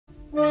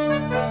The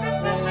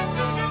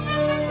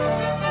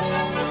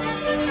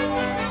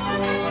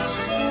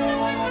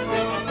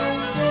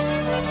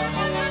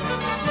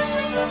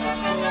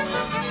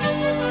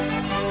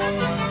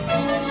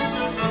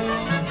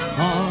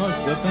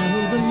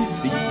bells and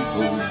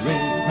steeples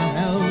ring a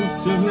health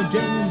to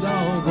James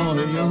our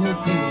royal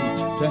king.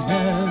 To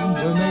him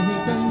we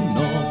make an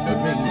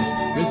offering,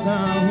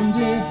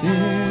 resounded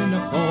in a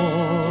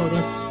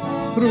chorus.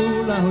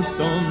 Through loud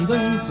storms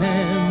and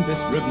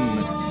tempest riven,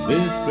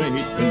 this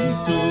great prince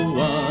to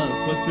us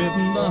was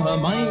driven. The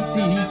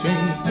mighty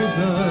James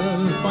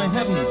preserved by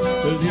heaven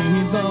to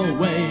lead the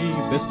way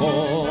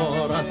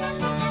before us.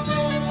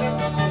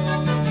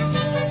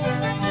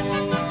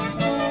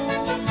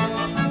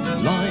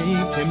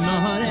 Like him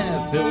not e'er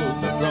filled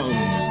the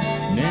throne,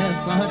 ne'er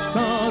such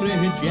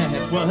courage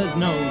yet was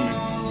known.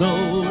 So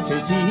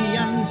 'tis he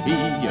and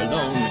he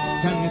alone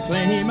can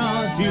claim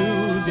our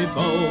due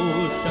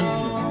devotion,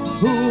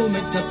 who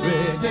makes the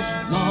British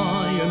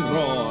lion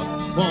roar.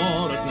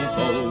 Foreign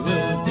foe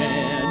will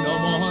dare no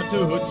more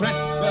to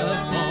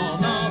trespass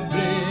on our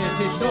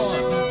British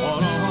shore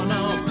or on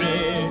our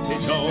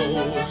British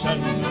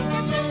ocean.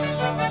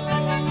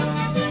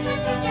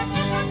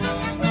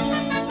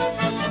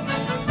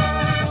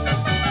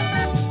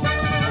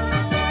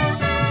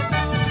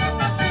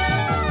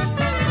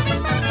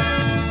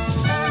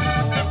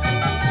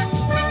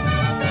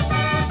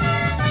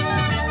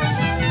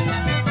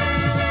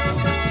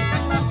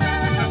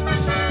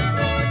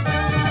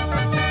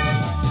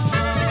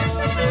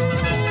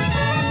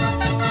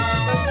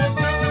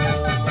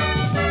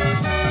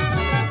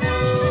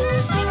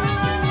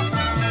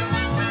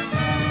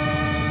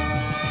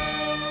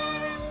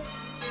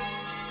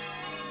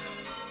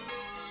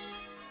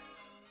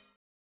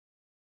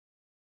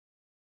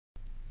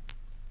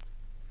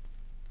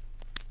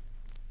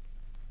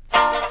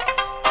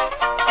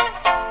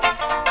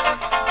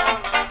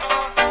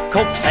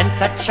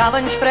 To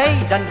challenge Frae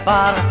and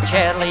bar,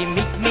 Charlie,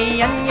 meet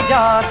me in your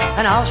door,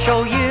 and I'll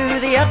show you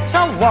the earth's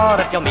a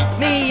war if you'll meet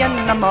me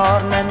in the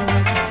morning.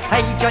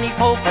 Hey, Johnny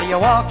Pope, are you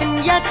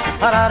walking yet,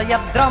 or are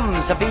your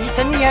drums a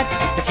beating yet?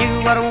 If you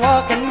were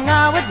walking,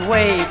 I would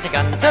wait to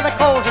gun to the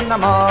coals in the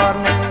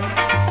morning.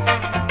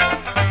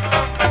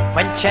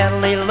 When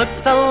Charlie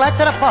looked the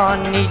letter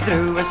upon, he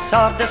drew his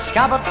sword the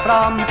scabbard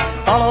from.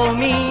 Follow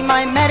me,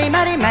 my merry,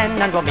 merry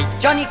men, and we'll meet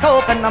Johnny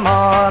Cope in the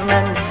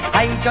morning.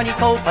 Hi, Johnny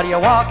Cope, are you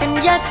walking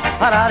yet,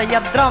 or are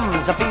your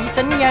drums a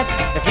beating yet?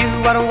 If you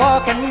were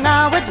walking,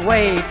 I would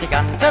wait to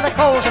gun to the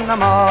coals in the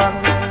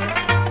morning.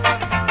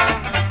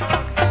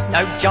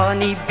 Now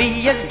Johnny,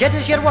 be as good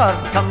as your word,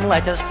 come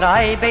let us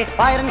try both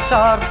fire and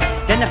sword.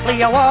 Dinna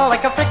flee a wall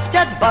like a fricked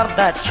dead bird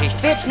that's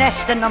chased for its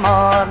nest in the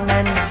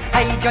morning.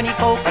 Hi, Johnny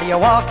Cope, are you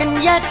walking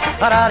yet,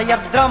 or are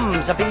your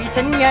drums a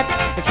beating yet?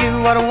 If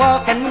you were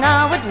walking,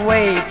 I would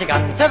wait to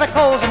gun to the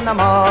coals in the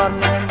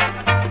morning.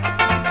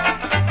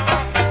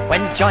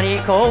 When Johnny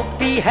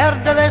Cope he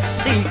heard of this,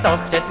 he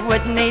thought it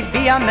wouldn't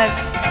be amiss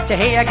to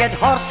hae a good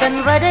horse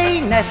in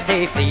readiness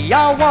to flee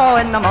a war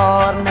in the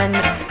morning.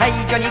 Hey,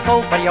 Johnny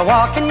Cope, are you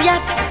walking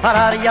yet, or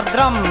are your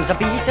drums a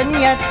beating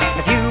yet?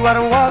 If you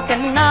were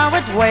walking, I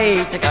would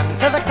wait to gun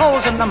to the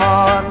coals in the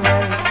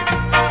morning.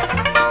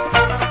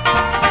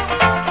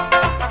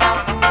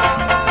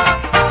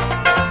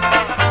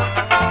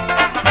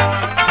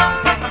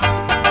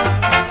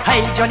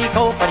 Hey, Johnny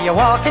Cope, are you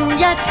walking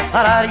yet, or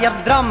are your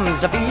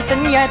drums a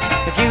beating yet?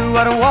 If you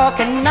were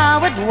walking, I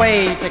would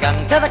wait to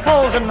gun to the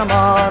coals in the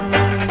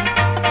morning.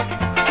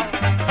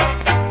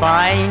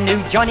 By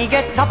new Johnny,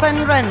 get up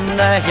and run,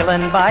 the heel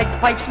and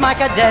bagpipes make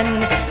a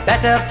din.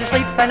 Better to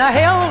sleep in a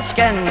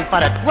hailskin,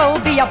 for it will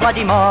be a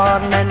bloody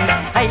morning.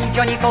 Hey,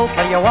 Johnny Cope,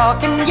 are you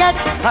walking yet,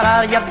 or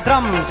are your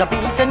drums a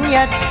beating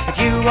yet? If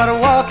you were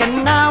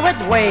walking, I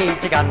would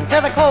wait to gun to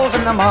the coals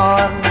in the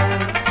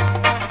morning.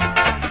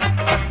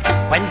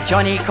 When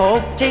Johnny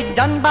Cope to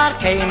Dunbar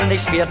came, they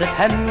speared at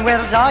him,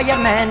 where's all your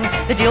men?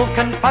 The deal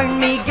confound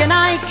me, gin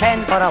I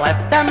ken, for I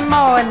left them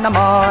all in the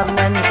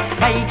morning.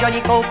 Hey,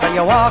 Johnny Cope, are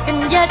you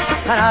walking yet,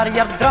 and are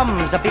your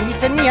drums a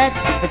beating yet?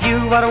 If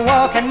you were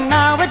walking,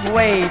 I would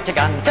wait to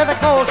gun to the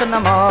coals in the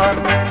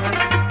morning.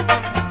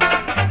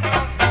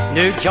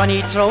 Now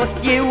Johnny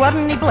troth, you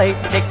weren't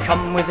blake to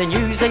come with the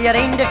news of your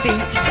own defeat.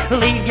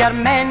 Leave your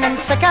men in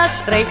sick a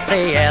strait,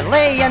 say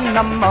early in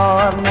the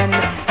morning.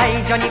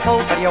 Hey, Johnny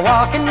Cope, are you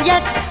walking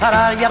yet, or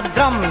are your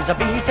drums a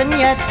beating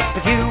yet?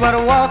 If you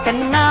were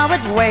walking, I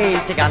would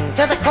wait to gun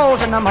to the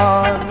coals in the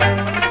morning.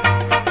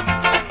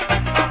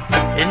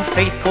 In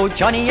faith, co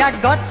Johnny, I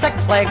got sick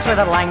flags with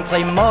the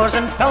Langley moors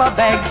and full of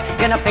bags.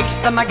 Gonna face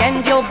them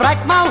again, you'll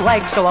break my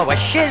legs, so I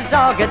wish yous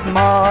all good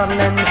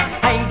morning.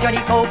 Hey, Johnny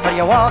Cope, are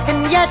you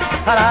walking yet,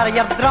 or are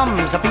your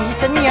drums a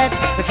beating yet?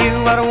 If you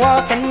were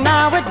walking,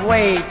 I would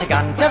wait to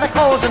gun to the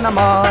coals in the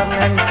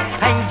morning.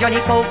 Hey, Johnny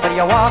Cope, are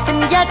you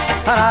walking yet,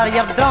 or are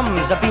your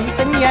drums a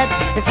beating yet?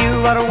 If you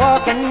were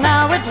walking,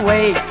 I would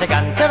wait to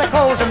gun to the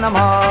coals in the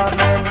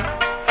morning.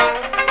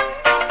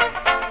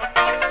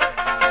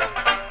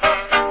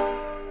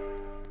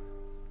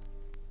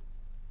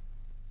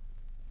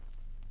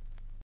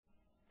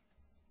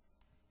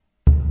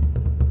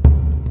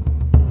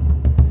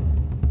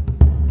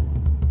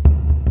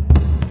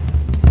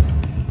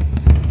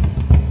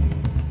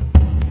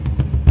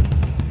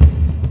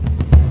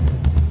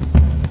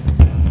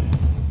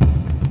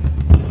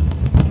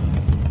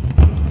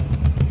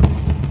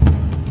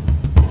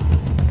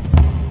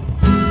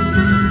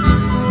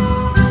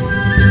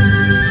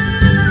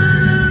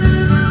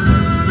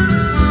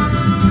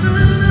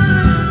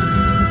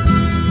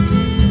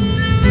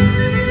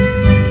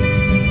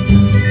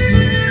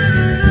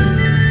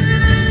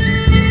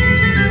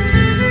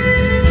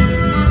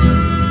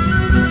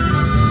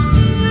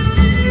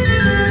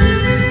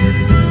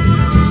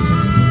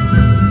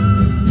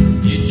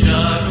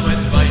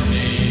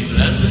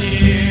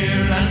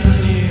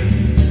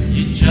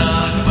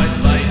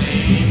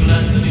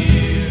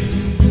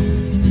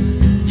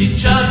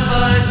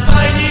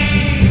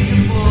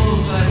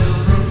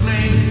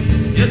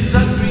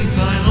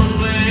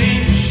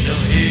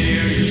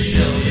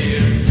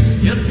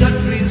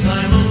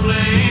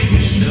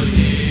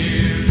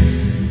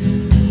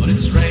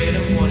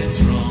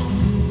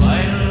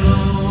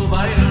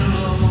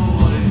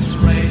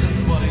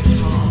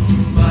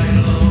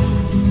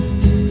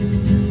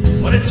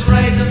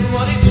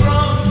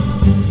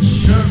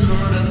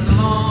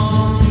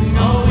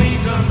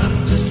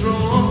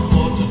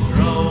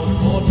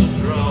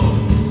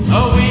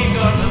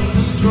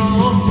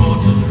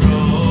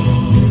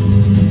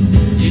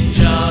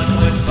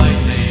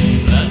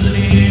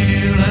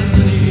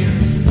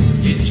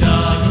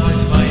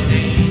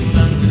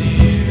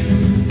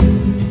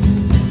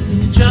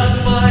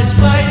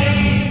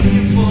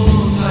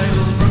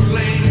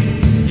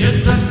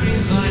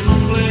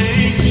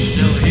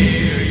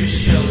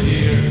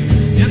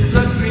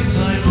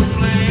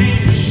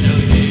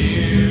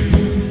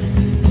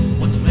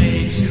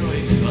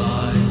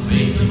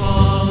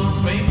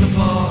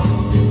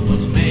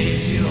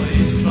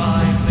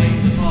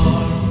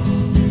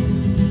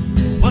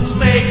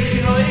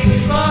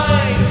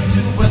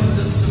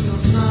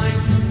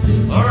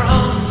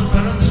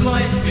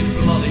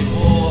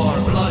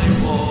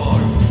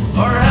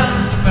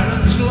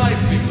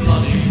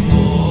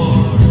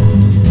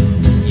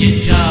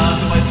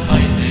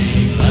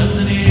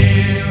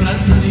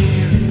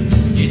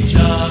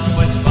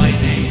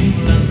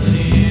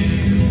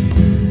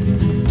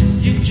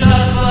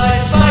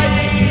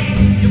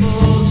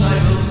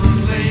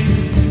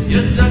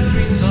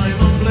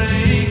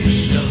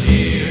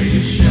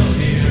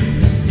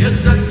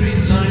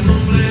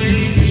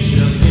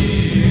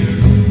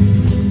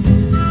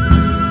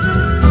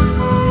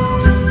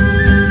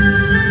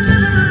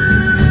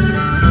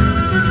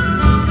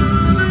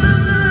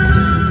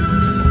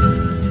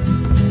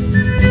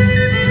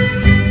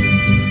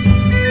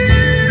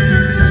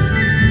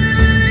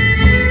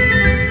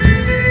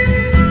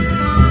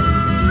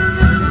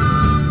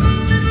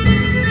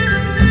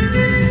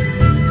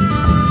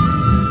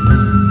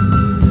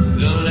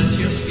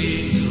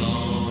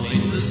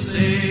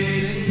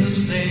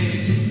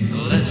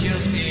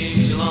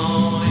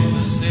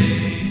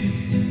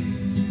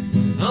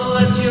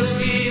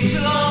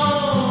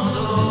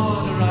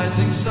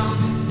 son,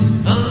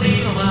 I'll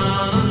leave a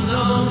man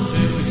alone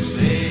to his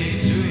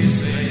fate, to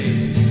his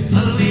fate.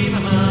 I'll leave a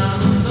man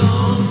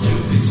alone to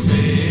his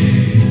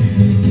fate.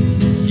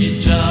 Ye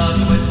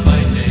Jocbites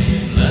by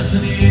name, lend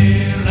an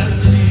ear,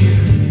 lend an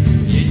ear.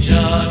 Ye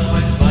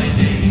Jocbites by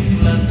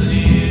name, lend an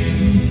ear.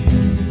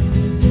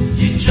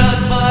 Ye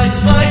Jocbites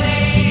by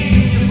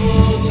name, your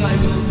faults I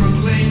will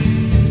proclaim.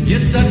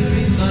 Your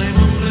doctrines I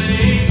will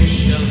blame. You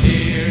shall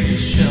hear, you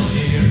shall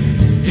hear.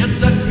 Your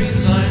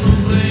doctrines I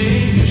will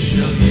blame. You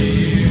shall hear.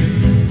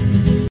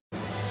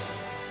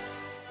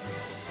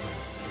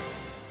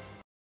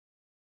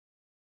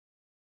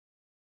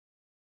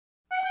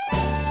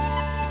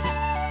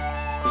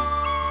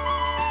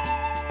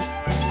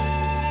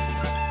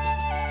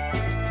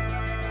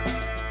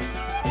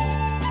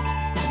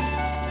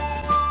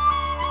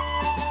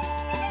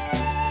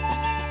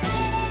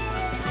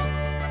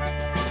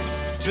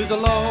 To the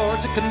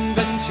Lord's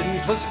convention,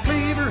 'twas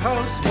Cleaver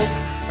House smoke.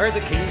 Ere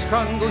the King's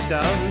crown goes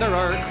down, there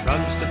are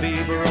crowns to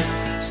be broke.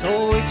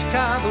 So each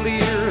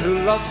cavalier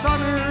who loves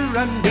honour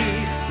and me,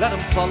 let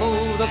him follow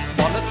the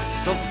bonnets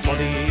of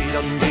Bloody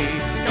Dundee.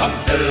 Come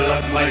fill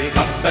up my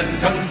cup and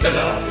come fill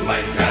up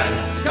my can.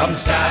 Come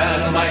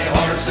saddle my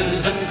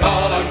horses and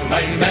call out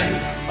my men.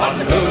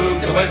 Unhook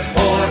the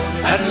Westport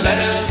and let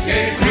us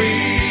get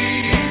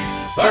free.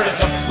 For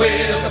it's up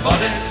with the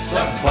bonnets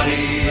of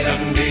Bloody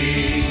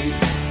Dundee.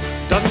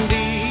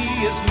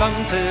 Dundee is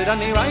mounted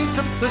and he rides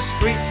up the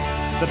streets.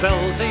 The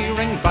bells they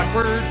ring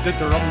backward, the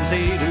drums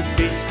they do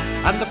beat.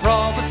 And the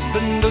provost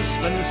and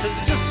Usman says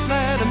just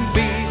let him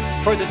be,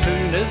 for the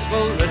tune is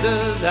well rid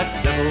of that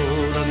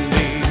devil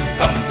Dundee.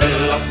 Come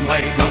fill up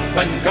my cup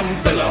and come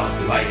fill up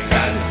my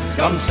can.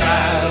 Come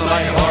saddle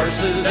my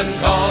horses and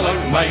call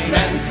out my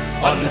men.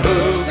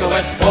 Unhook the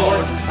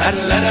Westport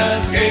and let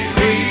us get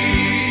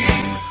free.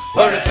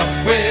 For it's up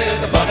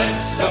with the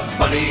bonnets of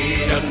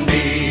Bloody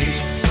Dundee.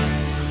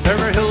 There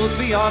are hills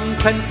beyond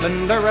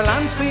Pentland, there are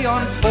lands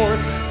beyond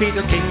Forth. Be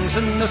there kings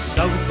in the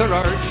south, there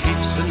are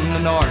chiefs in the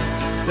north.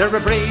 There are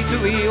brave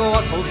Louis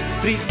Wassels,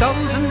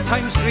 3,000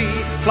 times 3,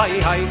 fly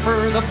high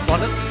for the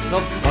bonnets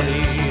of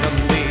Bloody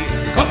Dundee.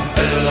 Come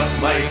fill up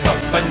my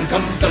cup and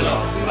come fill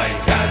up my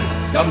can.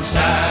 Come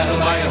saddle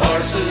my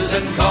horses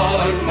and call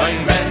out my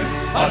men.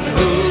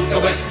 Unhook the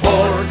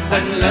Westport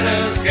and let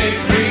us get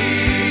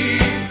free.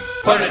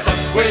 For it's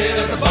up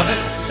with the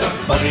bonnets of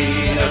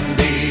Bloody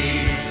Dundee.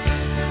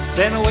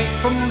 Then away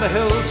from the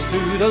hills to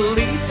the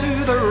lee to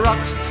the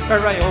rocks,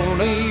 where I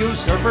only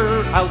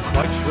usurper I'll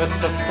crouch with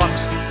the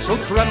fox. So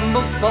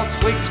tremble, false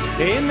wigs,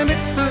 in the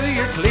midst of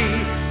your glee.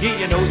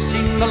 Ye know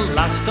seen the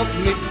last of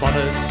me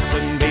bonnets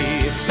and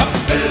me. Come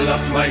fill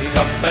up my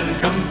cup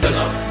and come fill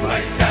up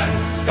my can.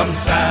 Come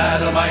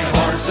saddle my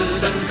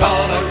horses and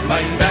call out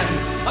my men.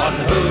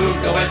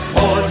 Unhook the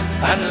Westport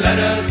and let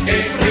us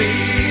get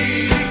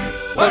free.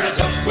 For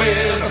it's up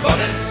with the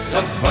bonnets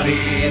of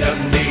Bloody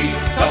Dundee.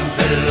 Come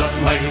fill up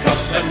my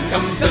cup and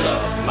come fill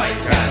up my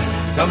can.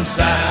 Come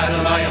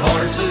saddle my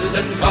horses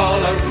and call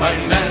out my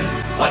men.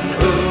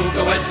 Unhook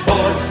the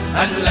Westport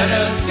and let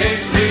us get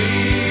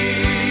free.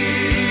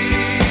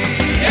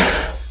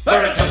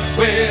 For it's up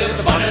with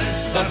the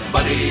bonnets of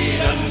Bloody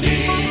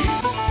Dundee.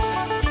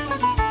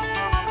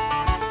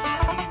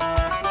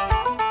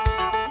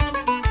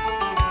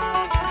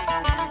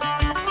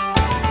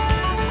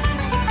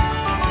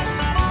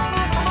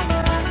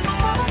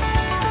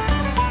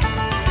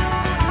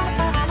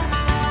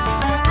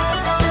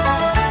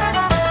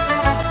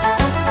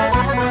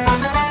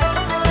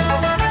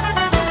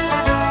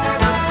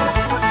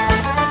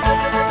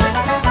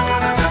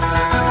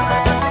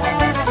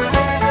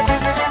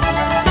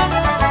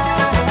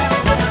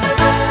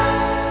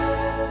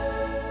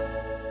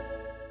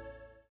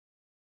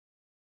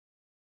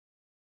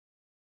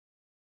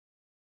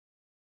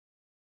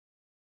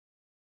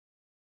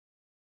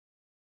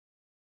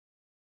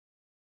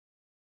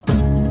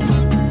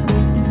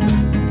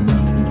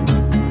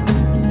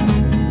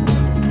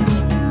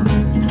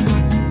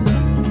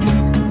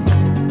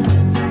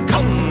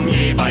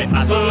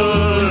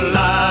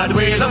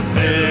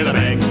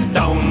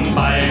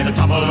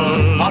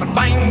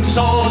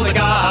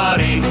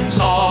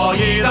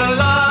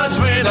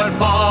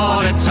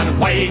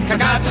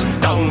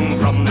 Down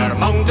from their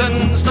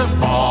mountains to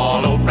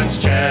follow Prince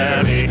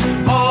Charlie.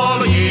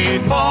 Follow ye,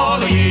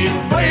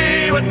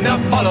 we would not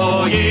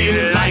follow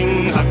ye.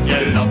 Lang have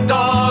ye loved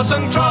us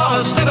and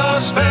trusted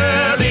us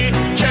fairly.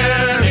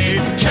 Charlie,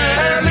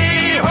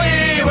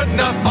 we would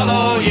not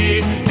follow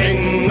ye.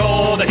 King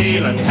o' the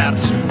Highland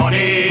Hearts,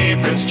 bonny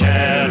Prince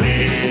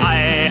Charlie.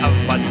 I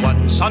have but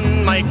one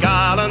son, my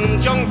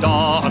gallant young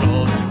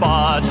Donald,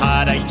 but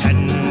had I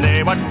 10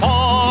 they would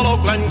follow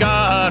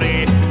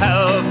Glengarry.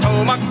 Health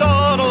to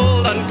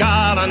MacDonald and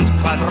gallant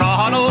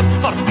Clanronald,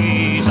 for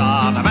these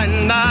are the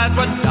men that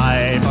would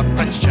die for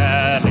Prince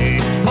Charlie.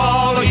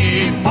 Follow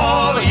ye,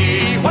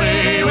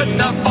 we would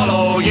not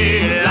follow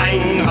ye.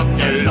 Lang have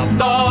ye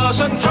loved us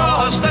and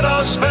trusted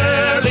us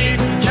fairly.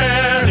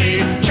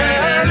 Charlie,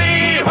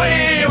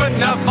 we would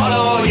not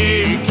follow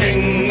ye.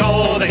 King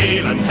o' the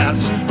Highland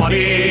Hearts,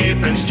 bonny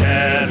Prince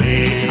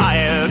Charlie.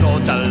 I'll go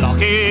to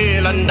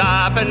Gill and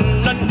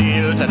Dabbin and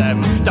kneel to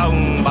them,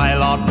 down by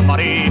Lord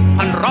Murray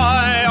and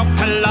Roy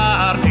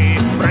O'Callarty.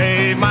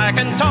 Brave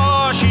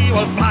Macintosh, he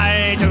will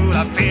fly to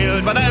the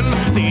field with them.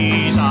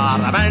 These are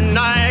the men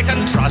I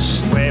can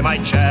trust with my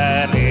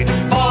Charlie.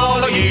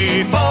 Follow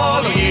ye,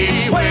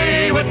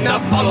 we would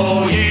not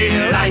follow ye.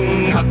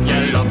 Lang have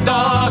ye loved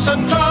us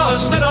and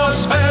trusted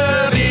us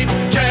fairly.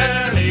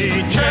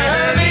 Charlie,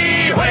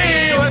 Charlie,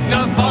 we would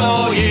not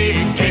follow ye.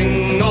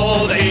 King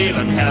old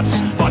Eile Herbs,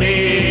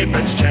 bonny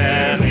Prince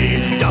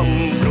Charlie.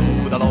 Down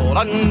through the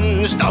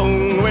lowlands,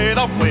 down with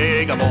a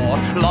Whigamore,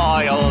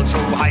 loyal to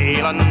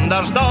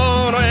Highlanders,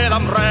 down with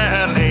them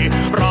rarely.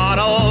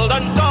 Ronald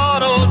and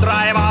Donald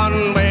drive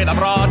on with a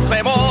broad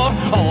claymore,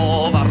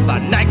 over the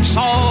necks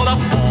all the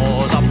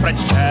foes of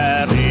Prince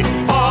Charlie.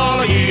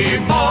 Follow ye,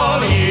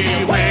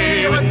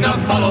 we would not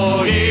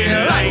follow ye.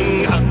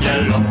 Lang have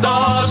ye loved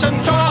us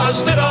and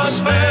trusted us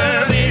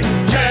fairly.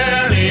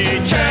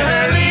 Charlie,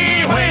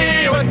 Charlie,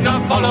 we would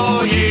not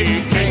follow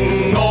ye.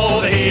 King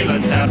old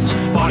Eile Herbs,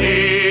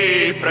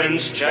 bonny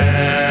Prince Charlie.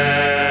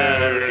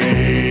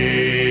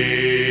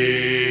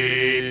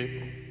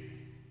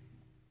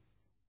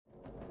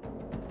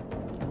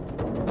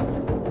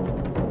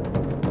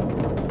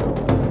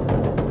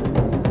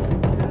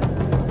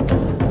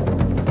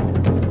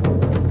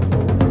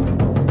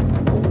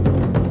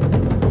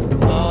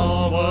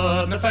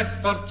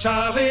 Fecht for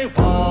Charlie,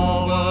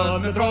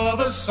 Wadna draw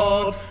the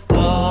sword,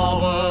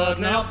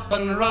 Wadna up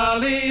and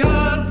rally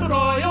at the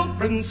royal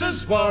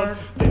prince's word.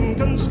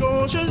 Thinking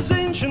Scotia's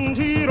ancient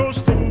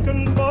heroes,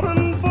 thinking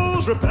foreign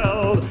foes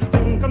repelled,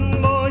 thinking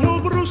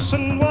loyal Bruce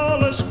and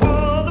Wallace,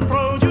 while the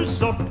proud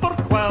usurper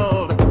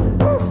quelled.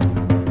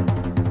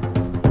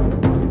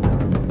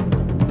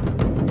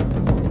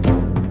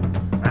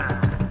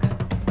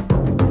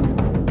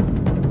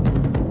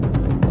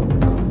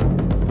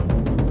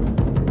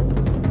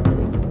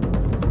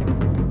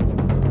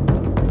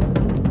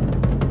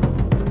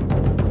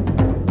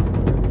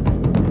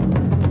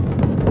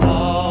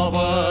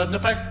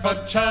 Fecht for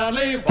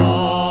Charlie,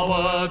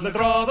 Wadna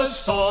draw the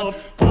sword,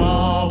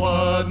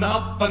 Wadna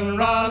up and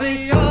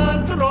rally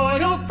at the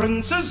royal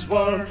prince's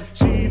word.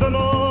 See the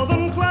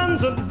northern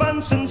clans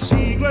advancing,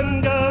 see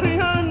Glengarry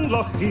and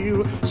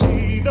Lochiel,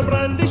 see the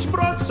brandished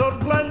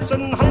broadsword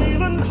glancing,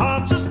 Highland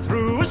hearts as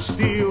true as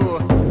steel.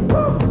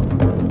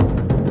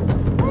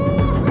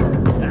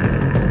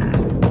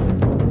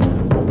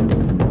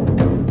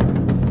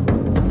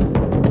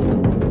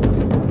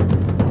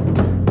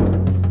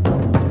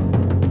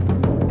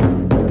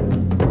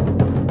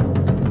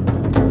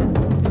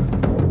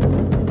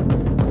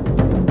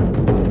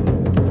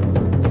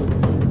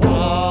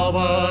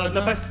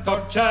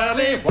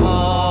 Charlie,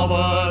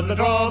 Wadna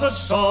draw the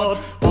sword,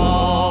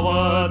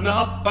 Wadna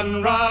up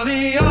and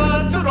rally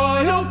at the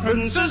royal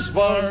prince's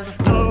word.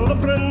 Now the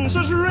prince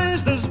has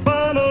raised his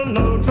banner,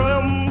 now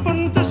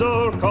triumphant is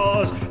our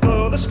cause.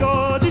 Now the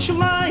Scottish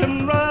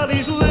lion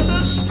rallies, let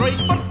us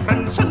strike for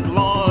prince and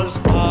laws.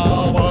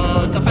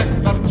 Wadna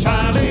Fecht for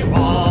Charlie,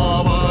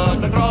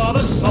 Wadna draw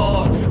the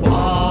sword,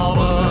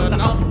 Wadna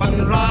up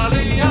and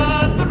rally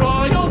at the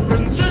royal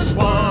prince's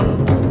word.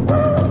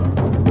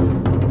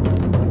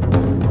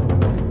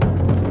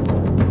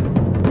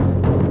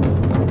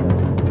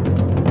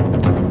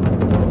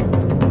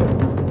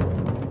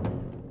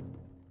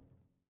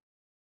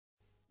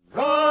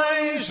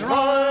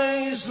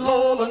 Rise,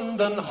 Lowland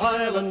and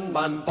Highland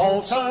man,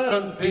 Balsire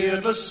and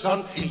Peerless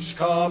on each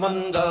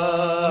commanderly.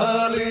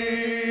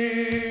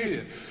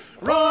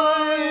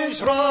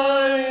 Rise,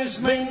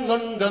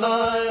 mainland and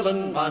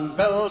island man,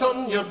 belt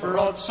on your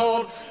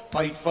broadsword,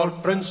 fight for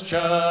Prince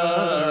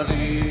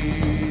Charlie.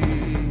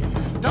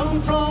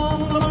 Down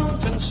from the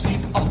mountain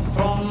steep, up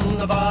from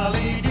the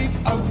valley deep,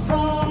 out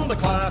from the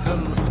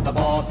Clachan, the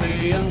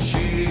Bothy and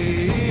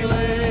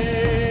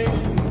Sheeling.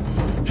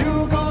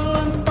 Bugle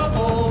and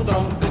battle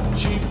drum, big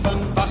chief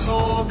and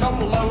vassal, come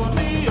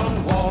loudly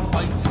on war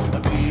pipe, the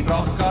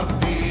pibroch are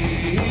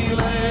pealing.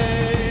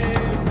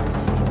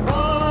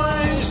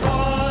 Rise,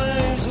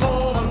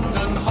 Lowland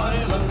and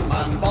Highland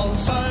man,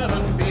 Balsire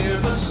and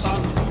Peerless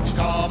on each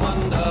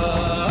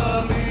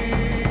commanderly.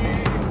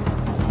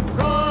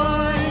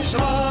 Rise,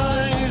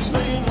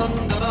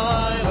 mainland and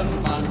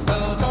island man,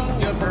 belt on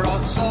your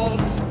broadsword,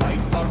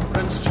 fight for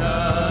Prince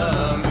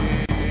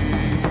Charlie.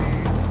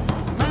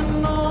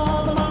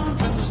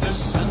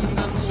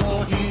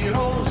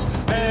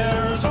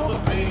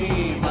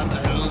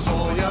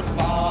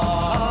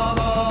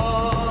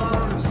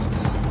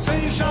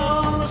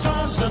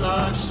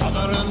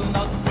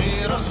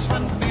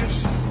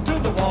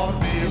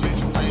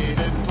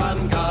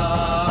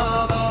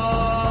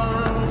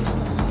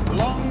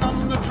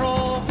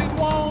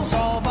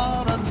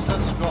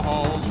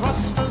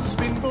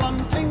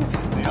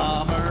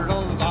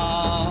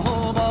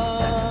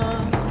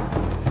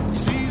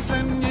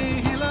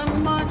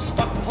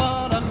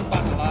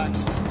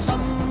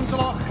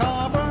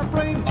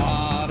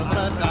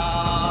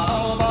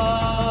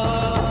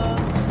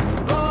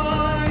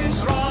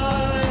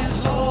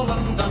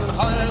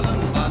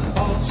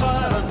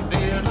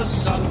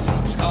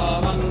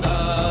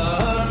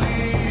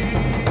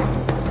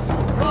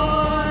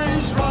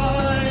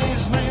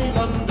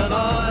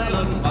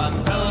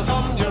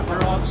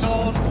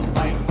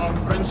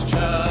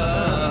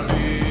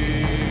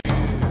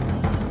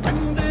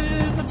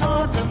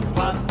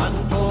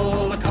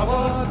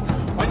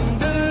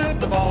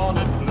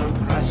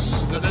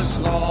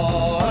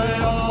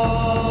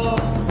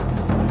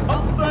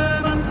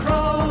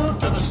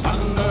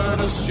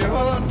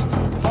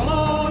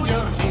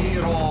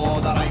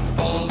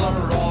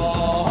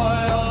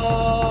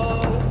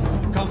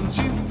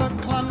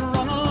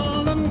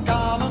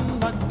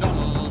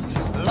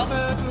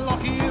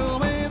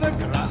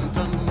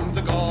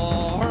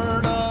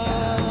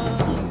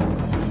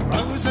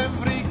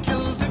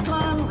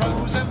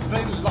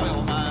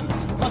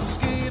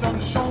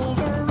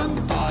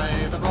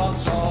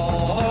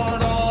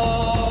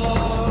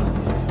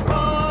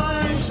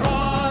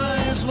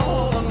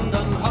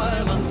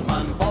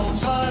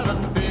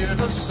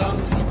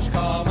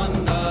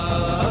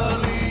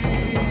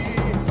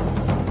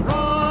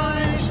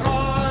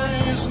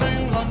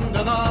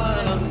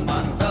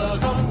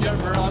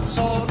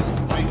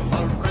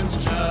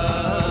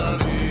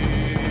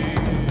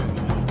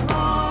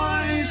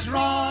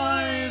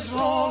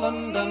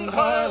 Highland and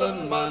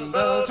Highlandman,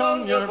 belt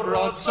on your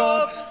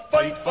broadsword,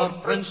 fight for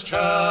Prince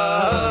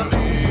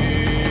Charlie.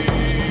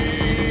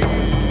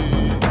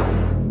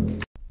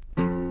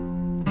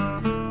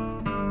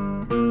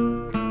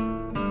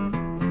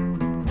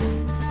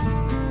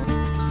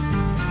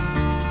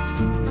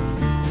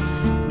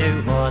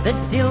 The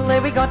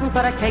deal we gotten for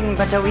a king,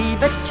 but a wee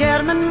bit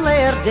German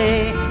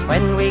Lairdie.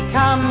 When we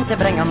come to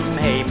bring him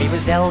hame, he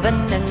was delving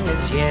in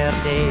his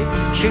yeardie,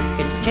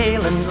 shooking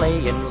kale and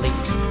laying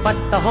leeks, but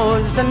the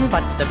hose and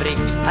but the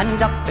breeks,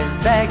 and up his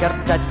beggar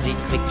duds he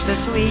cleeks,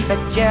 this wee bit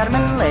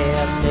German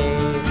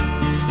Lairdie.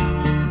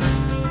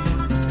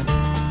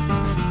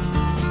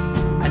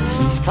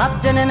 He's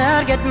clapped in an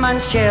erget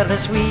man's chair,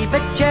 this wee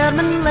bit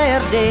German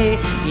Lairdie.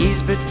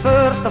 He's put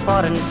forth the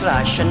foreign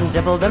trash and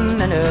dibbled them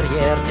in her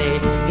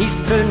yeardie. He's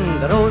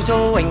pruned the rose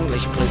o'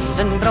 English plumes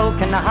and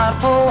broken the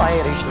harp o'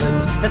 Irish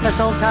looms, the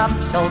thistle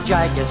taps all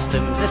jagged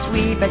stems, this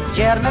wee bit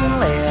German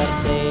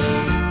Lairdie.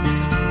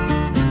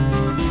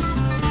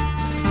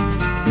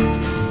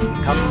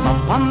 Come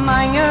up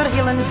among our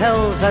Highland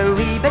hills, thou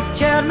wee bit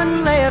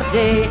German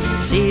Lairdie.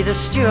 See the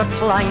Stuarts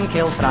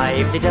Langkill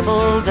thrive, they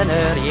dibbled in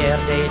her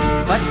yeardie.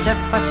 But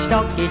if a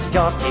stocky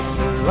dirty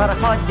foo, or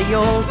hod the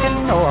yoke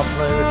and no a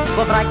flew,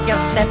 will break your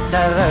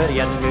sceptre or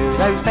your new,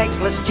 thou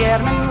feckless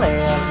German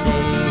Lairdie.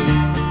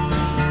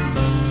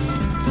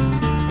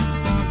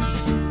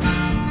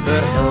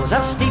 Her hills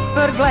are steep,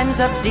 her glens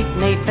are deep,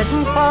 nae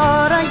fitting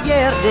for a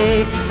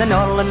yeardie. The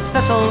Norland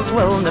thistles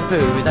will na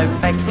boo, thou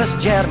feckless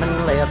German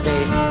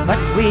Lairdie. But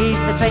we,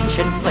 the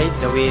trenchant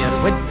blades o' weir,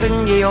 would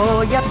bring ye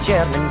o' your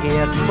German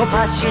gear, we'll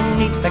pass ye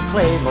neath the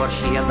claymore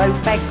sheer, thou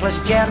feckless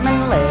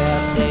German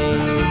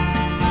Lairdie.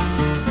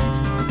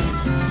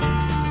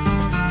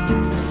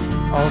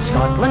 All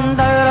Scotland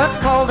thou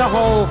art called a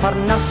hole for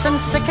nuss and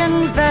sick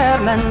and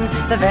vermin.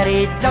 The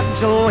very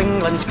dogs o'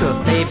 England's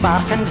court, they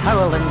bark and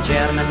howl in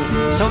German.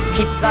 So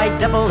keep thy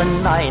dibble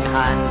in thine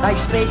hand, thy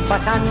spade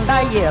butt and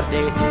thy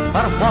yeardie,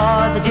 for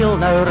wha the deal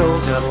now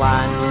rules your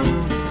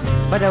land,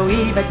 but a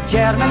wee bit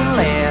German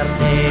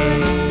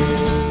Lairdie.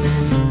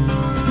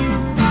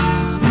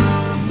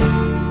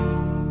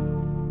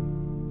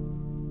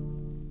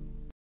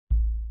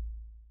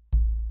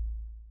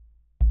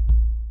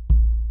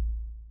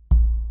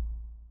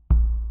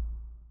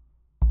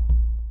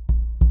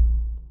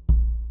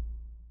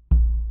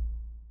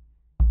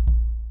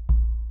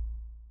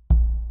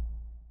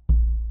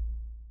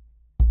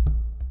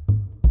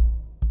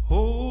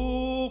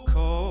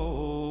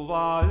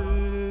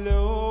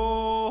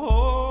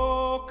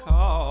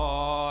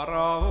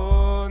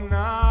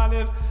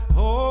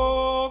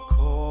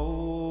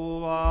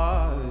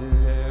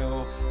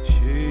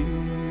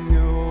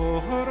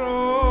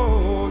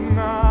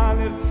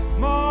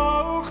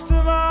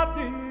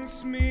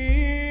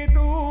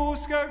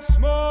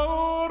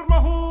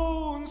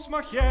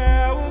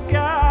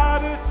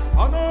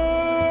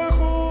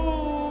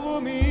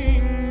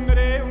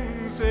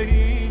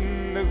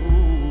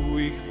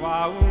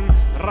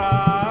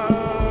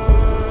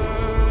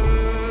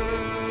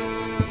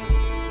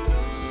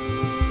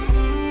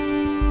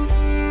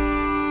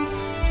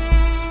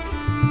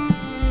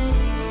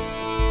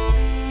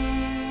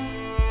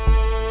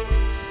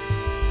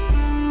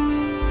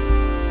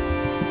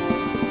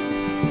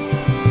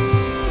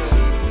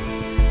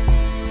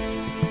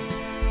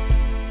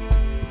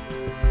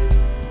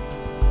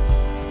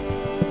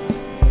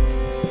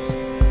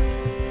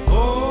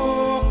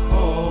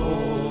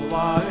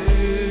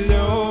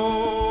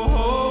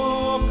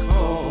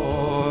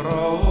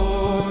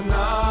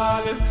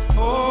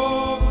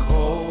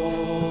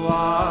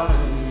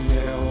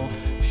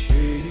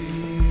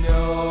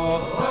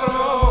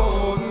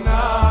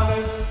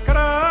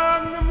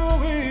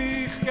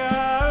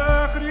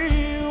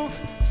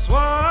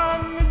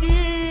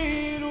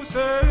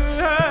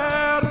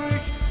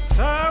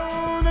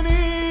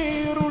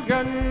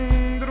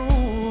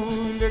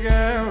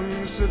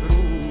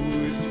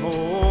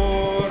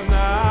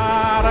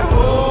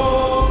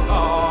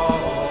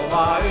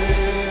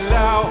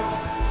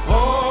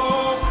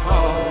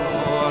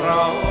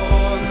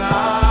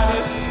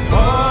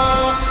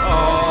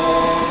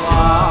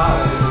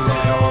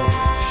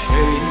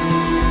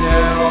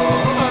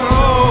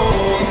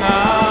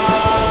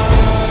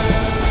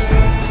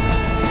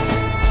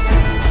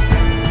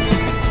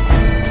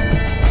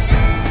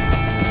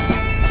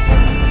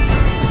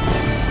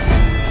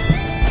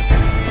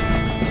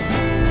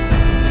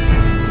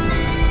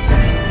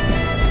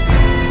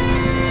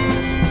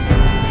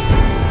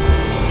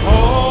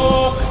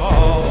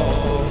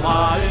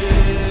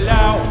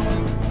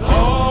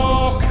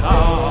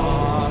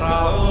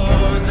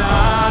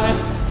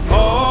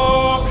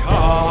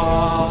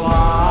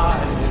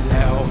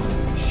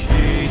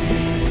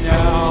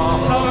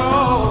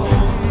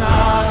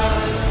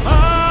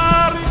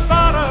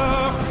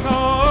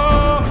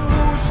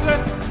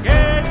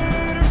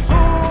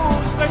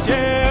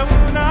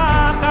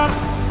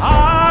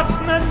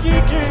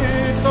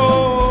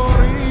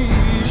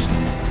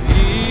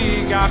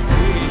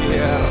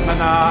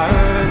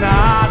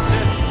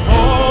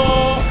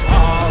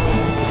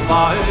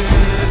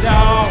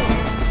 Down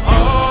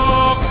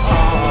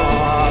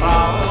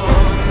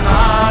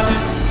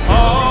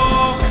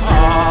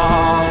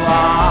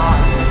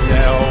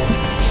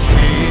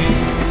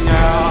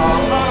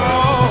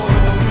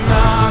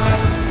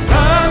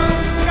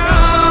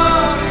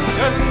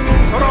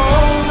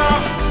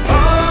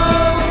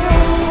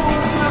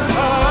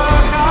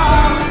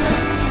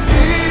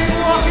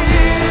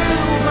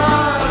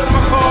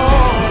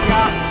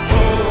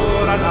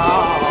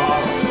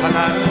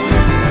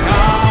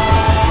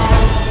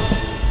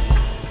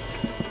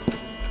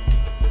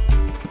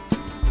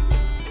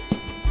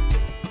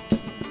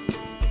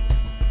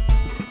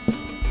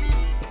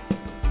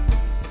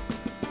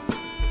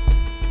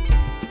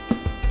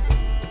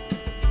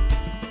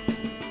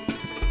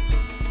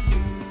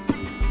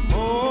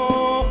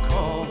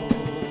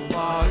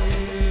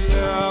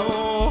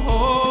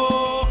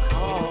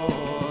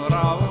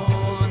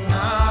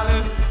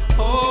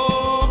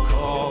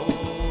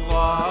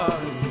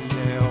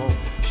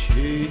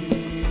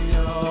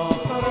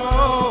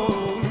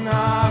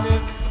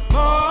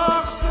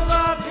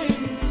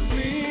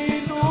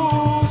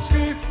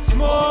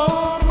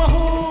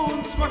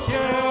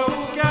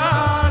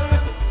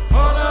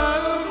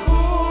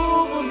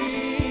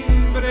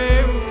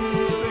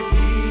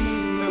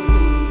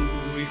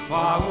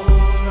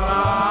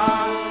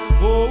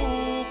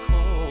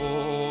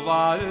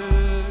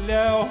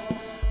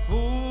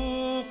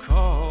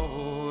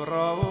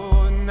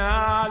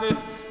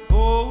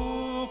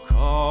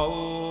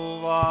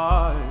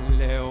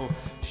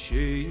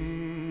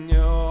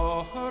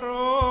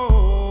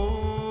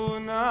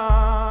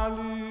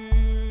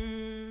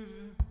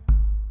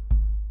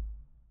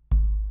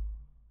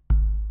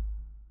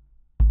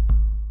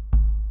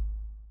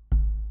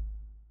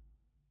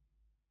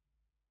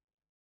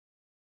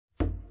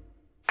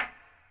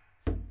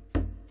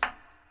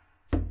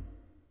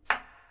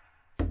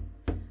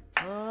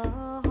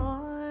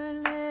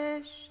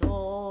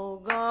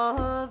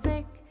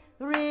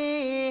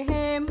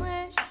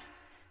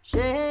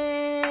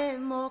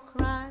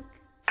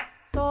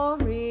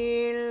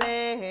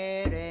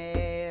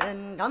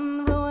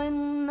gan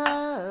ruin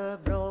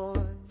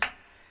abroad,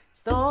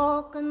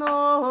 stoken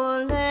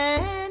o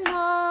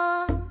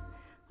lena,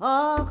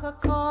 och a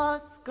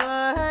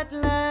cosgurt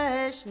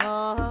leis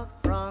na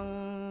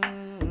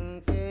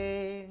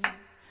franke.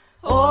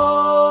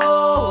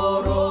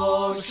 O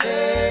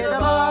roche da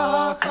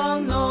bachan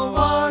no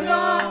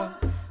wara,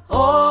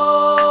 o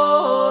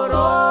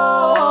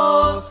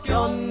ros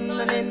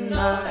kjonnen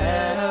inna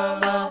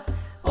Eile,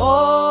 o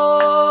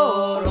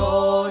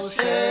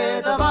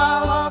roche da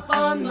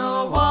bachan no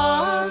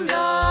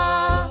wara,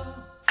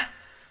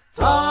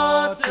 ta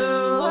tu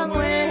am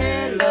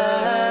wile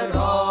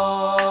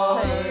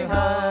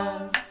roiha,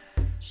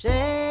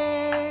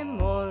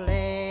 shame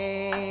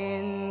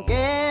olin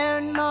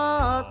ger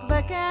knock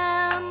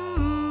becam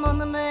on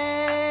the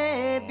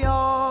may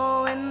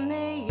bio in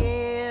the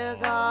year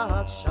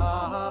got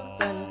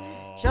shockten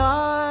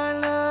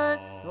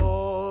Searlas o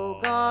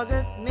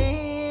gagus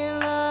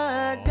mila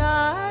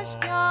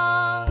gashka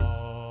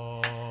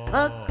a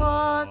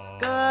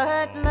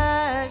cosgurt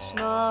leis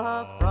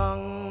na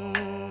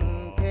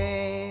franke.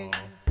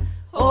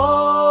 O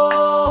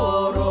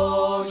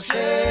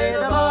roche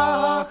da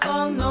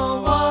bachan no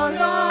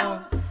wara,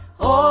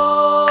 o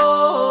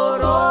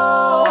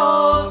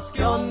ros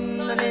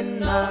kjonnen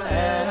inna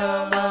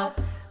Eile,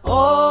 o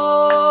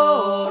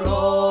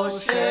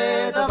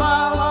roche da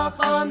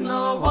bachan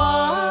no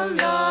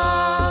wara,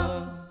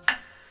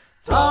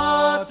 ta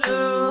tu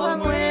am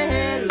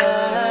wile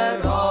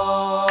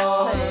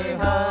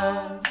roiha,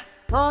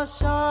 ta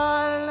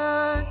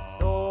Searlas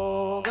o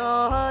ga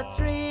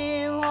trí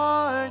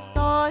horse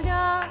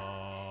oya,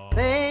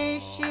 they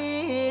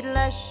she'd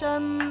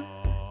leshen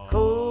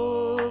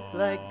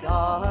couple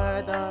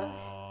garda,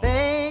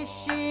 they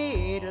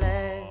she'd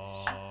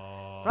lesh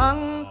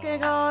franke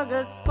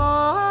gaga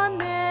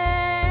spane,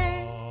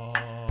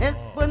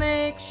 is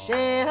bunig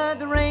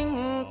she'd ring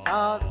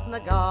tas na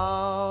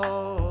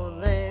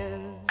gauliv.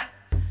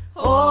 O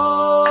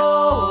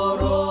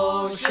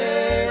roche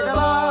da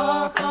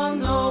bachan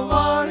no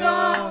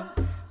wara,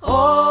 o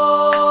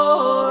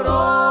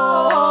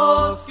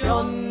ros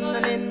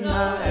kjonnen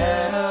inna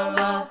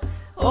Eile,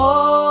 o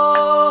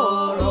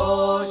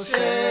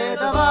roche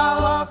da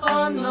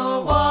bachan no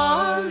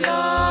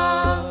wara,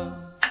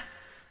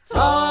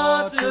 ta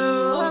tu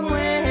am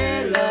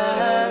wile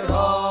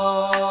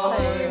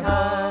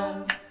roiha,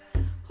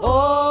 o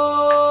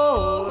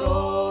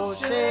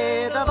roche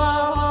da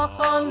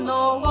bachan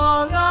no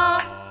wara,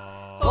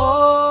 o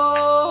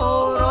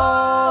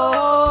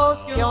ros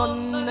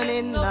kjonnen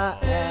inna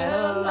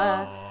Eile,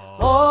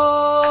 o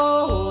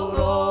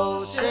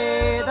roche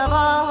da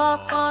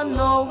bachan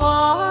no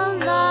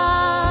wara,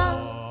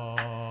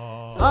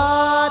 ta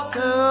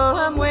tu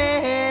am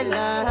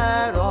wile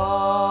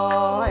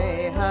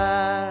roiha,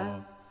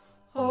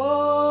 o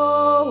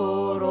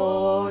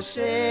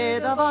roche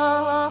da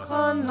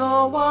bachan no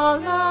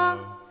wara,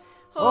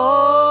 o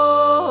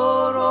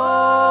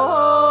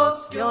ros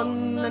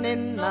kjonnen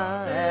inna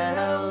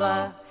Eile,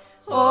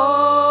 o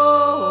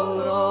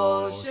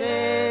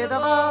roche da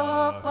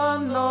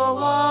bachan no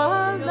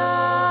wara,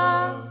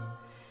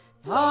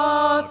 ta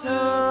tu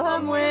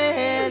am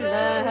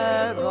wile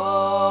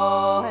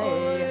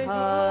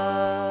roiha.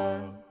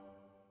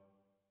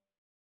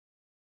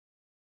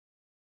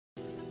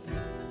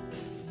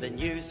 The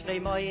news frae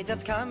my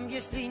that come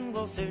yestreen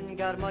will soon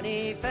gar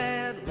money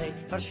fairly,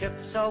 for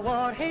ships of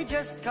war hae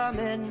just come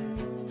in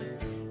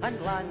and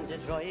landed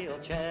Royal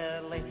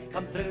Charlie.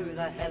 Come through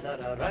the heather,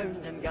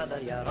 around him gather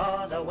your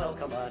all the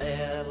welcome are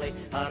early.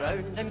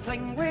 Around him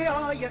cling we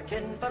all your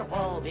kin, for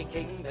wha'll be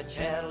king but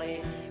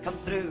Charlie. Come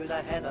through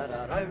the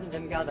heather, around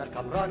him gather,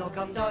 come Ronald,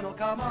 come Donald,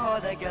 come all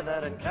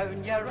together and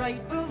crown your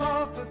rightful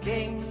lawful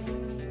king,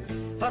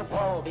 for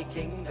wha'll be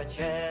king but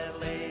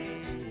Charlie.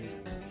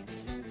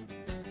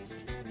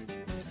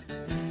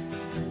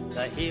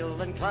 The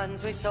Hieland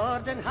clans with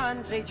sword in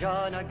hand, frae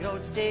John a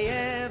Groats to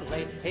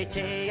Eile, hey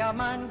tay a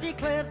man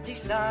declared to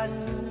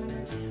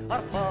stand,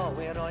 or paw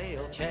wi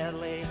Royal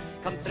Charlie.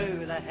 Come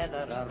through the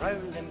heather,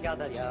 around him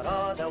gather your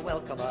all the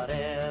welcome are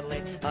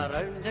early.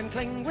 Around him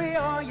cling we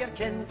all your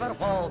kin, for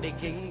wha'll be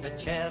king but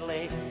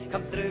Charlie.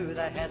 Come through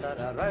the heather,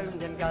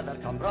 around him gather,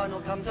 come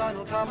Ronald, come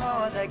Donald, come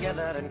all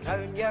together and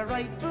crown your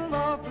rightful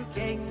lawful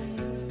king,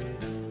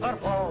 for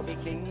wha'll be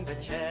king but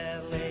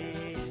Charlie.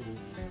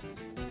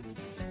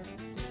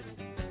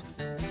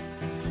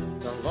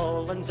 The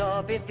lowlands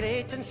of it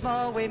great and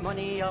small, wi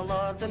money a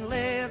lord and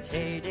laird,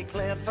 he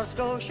declared for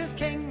Scotia's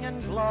king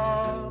and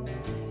law.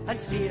 And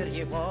spear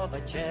ye war by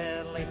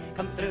Charlie,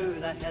 come through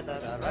the heather,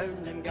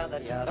 around him gather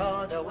your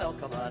all the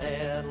welcome are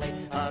early.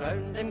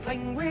 Around him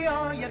cling we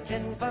all your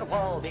kin, for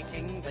wha'll be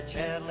king but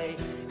Charlie.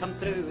 Come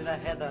through the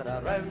heather,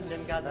 around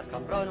him gather,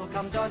 come Ronald,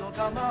 come Donald,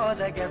 come all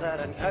together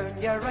and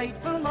crown your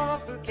rightful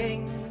lawful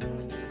king,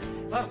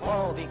 for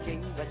wha'll be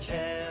king but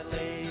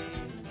Charlie.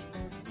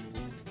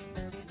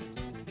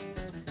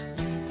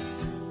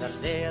 There's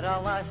ne'er a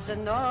lass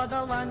in all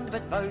the land,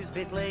 but vows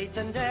both late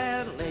and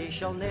early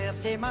shall ne'er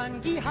tae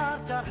man gie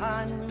heart or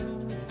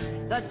hand.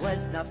 that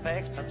Wadna,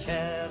 Fecht for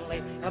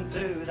Charlie. Come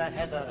through the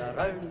heather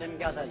around and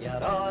gather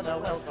your all the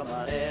welcome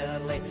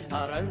early.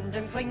 Around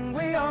and cling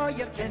we all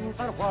your kin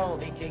for wha'll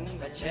be king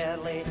but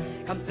Charlie.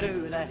 Come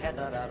through the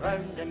heather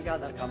around and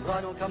gather. Come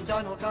Ronald, come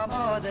Donald, come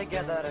all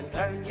together and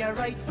crown your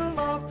rightful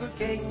lawful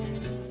king.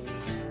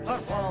 For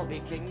wha'll be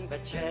king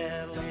but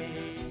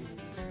Charlie.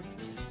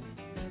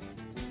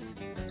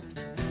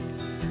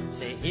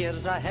 Say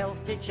here's a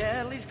health to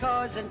Charlie's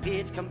cause and be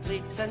it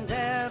complete and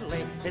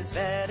early. His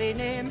very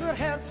name were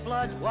heart's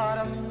blood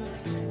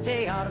warms.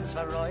 Take arms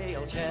for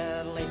Royal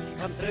Charlie.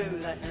 Come through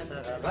the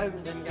heather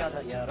around and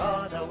gather your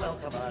all the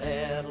welcome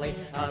early.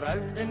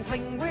 Around and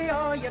cling we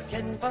all your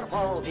kin for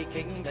wha'll be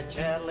king but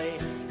Charlie.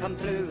 Come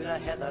through the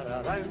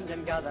heather around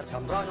and gather.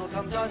 Come Ronald,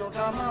 come Donald,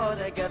 come all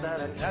together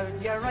and crown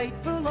your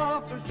rightful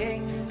lawful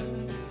king.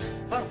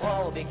 For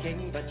wha'll be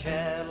king but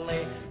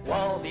Charlie,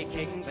 wha'll be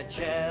king but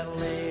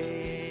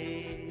Charlie.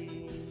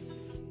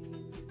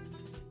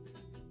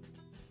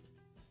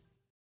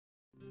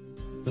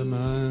 The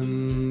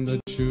man that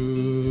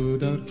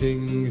should our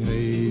king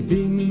hae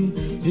been,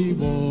 he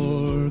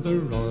wore the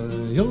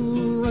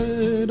royal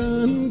red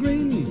and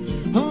green.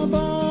 A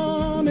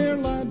bonnier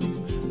lad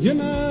you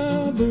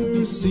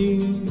never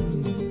seen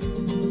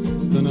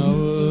than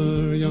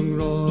our young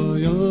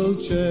royal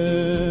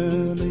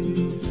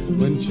Charlie.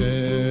 When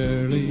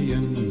Charlie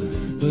in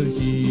the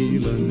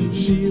heel and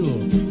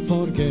shield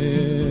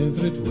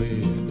forgathered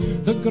way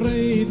the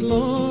great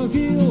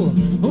Lochiel,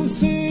 oh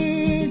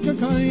sick a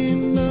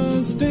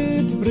kindness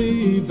did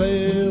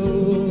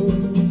prevail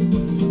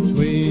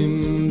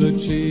between the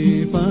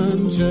chief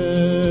and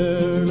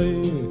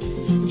Charlie.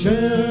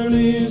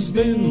 Charlie's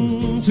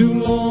been too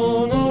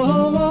long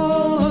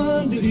awa,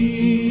 and the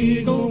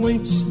eagle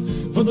waits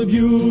for the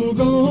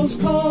bugle's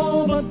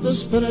call, but the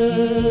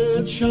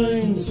spirit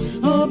shines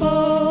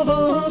above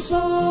us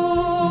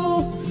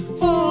all.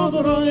 For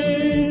the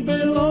right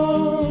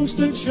belongs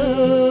to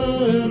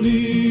Charlie.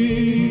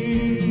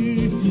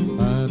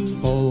 At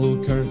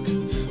Falkirk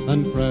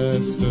and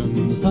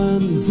Preston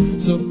Pans,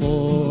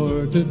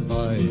 supported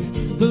by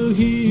the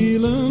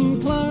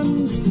Hieland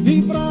clans,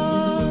 he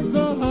bragged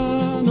the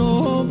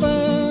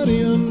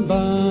Hanoverian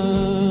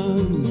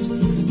bands.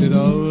 Did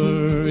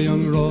our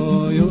young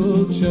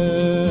royal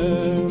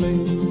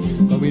Charlie,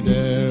 though we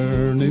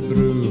dare nae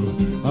brew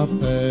a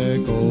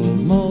peg o'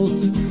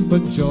 malt,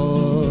 but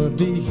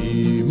Geordie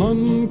he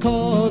mun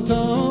caught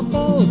a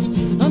fault,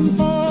 and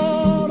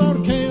for our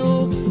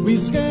kale we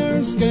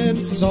scarce get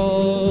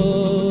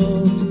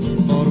salt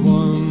for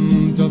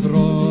want of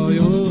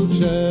royal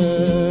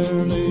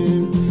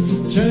Charlie.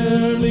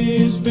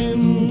 Charlie's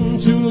been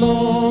too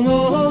long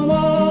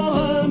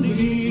awa, and the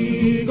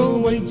eagle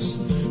waits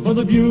for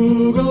the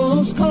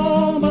bugle's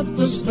call, but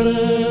the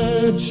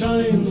spirit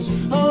shines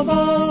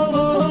above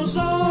us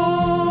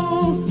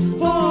all.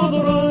 For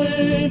the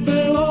right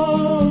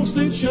belongs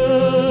to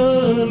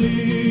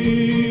Charlie.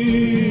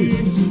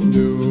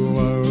 Now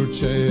our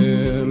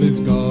Charlie's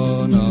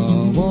gone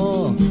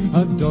awa,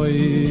 a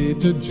die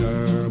to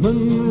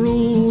German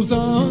rules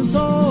us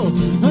all,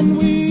 and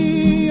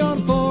we are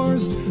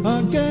forced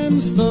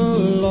against the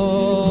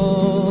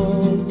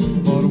law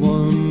for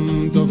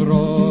want of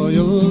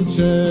royal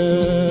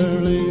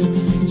Charlie.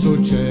 So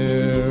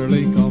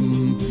Charlie,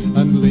 come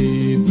and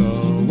lead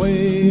the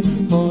way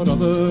for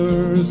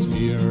others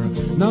here.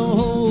 Now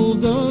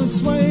hold the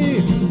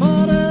sway,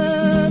 but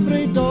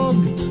every dog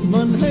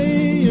mun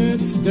hae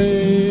its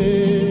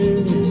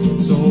day.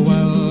 So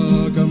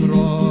welcome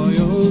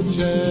royal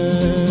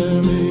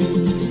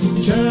Charlie.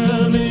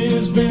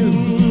 Charlie's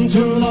been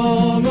too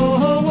long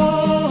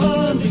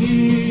awa, and the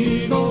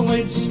eagle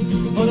waits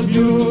for the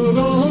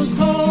bugle's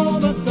call,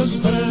 but the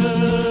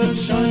spirit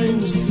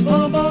shines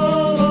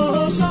above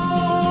us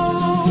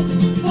all.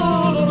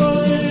 For the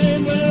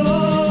right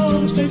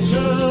belongs to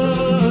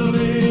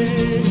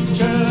Charlie.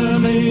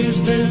 Charlie's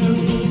been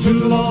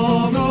too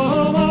long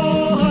awa,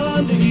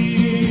 and the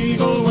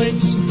eagle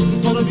waits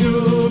for the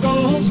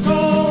bugle's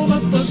call,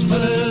 but the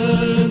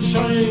spirit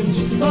shines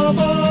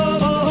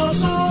above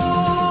us all.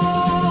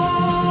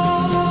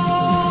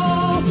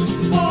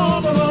 For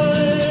the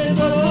right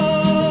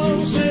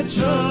belongs to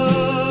Charlie.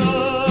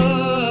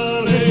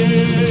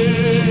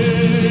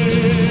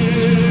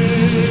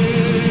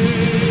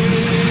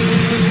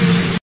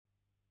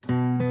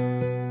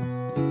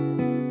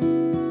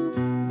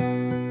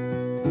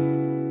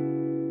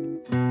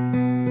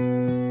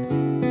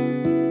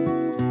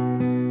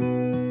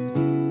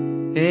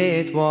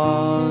 It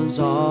was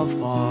all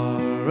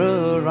for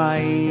a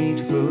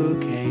rightful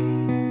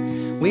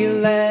king. We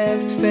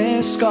left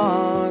fair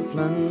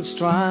Scotland's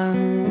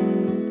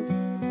strand.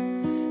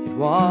 It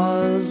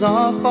was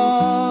all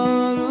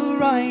for a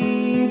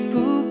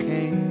rightful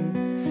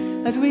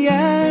king that we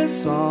e'er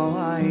saw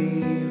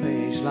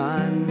Irish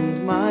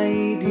land,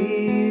 my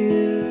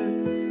dear.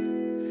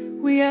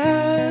 We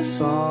e'er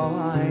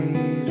saw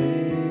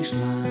Irish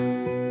land.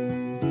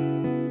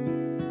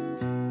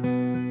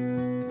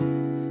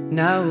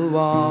 Now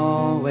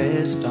all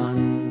is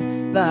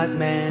done that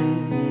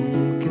men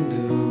can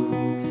do,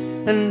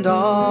 and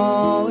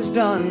all is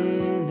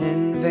done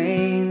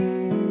vain.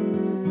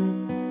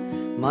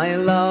 My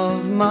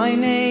love, my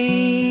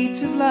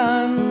native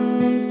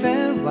land,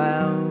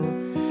 farewell,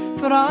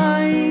 for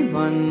I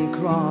mun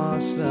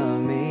cross the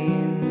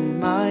main,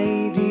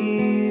 my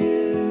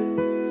dear,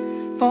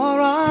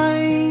 for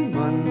I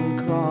mun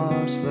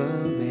cross the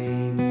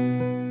main.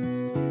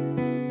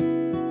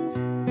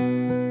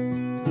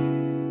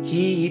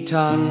 He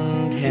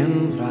turned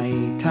him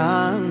right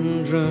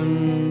and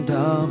round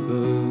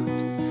about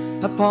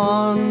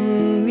upon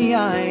the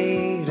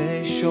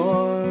Irish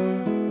shore,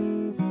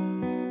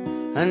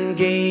 and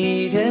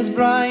gave his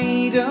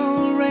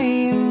bridle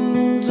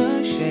reins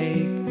a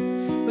shake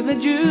with a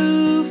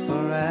Jew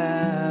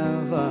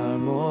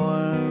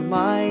forevermore,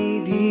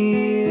 my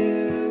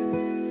dear,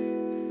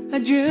 a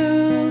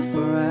Jew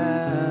forevermore.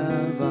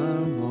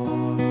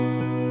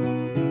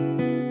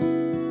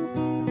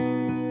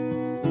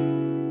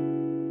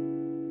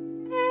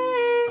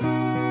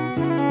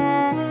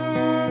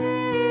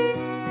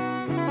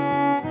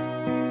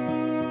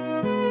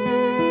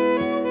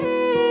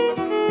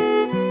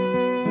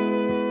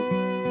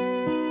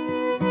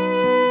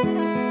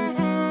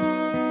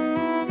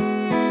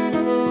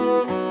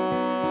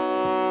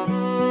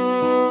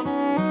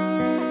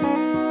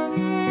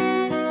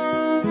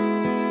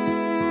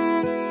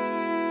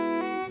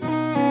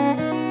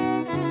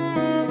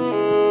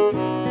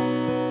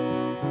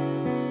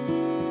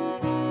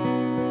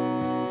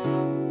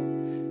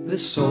 The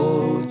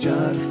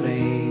soldier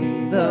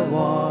Frae, the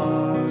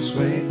war's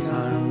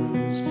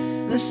returns,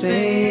 the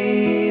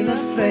sailor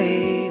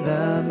Frae,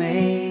 the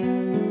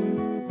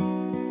main.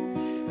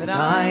 But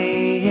I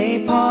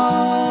hae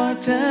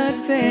parted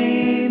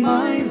fae,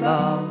 my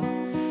love,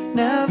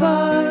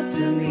 never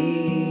to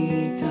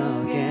meet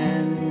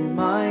again,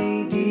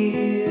 my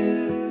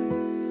dear,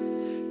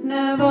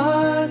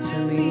 never to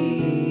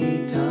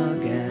meet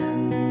again.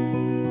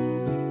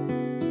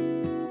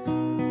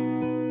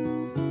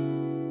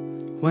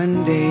 When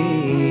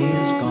day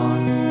is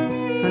gone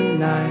and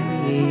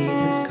night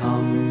is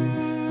come,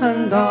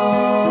 and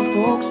all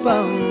folks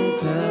bound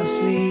to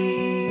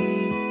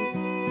sleep,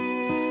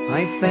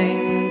 I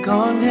think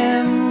on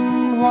him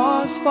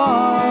was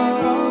far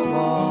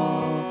awa,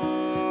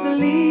 the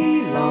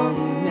lee long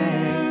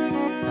neck,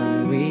 and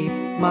weep,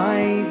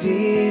 my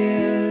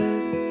dear,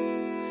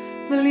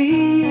 the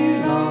lee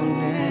long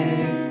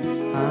neck,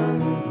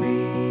 and weep.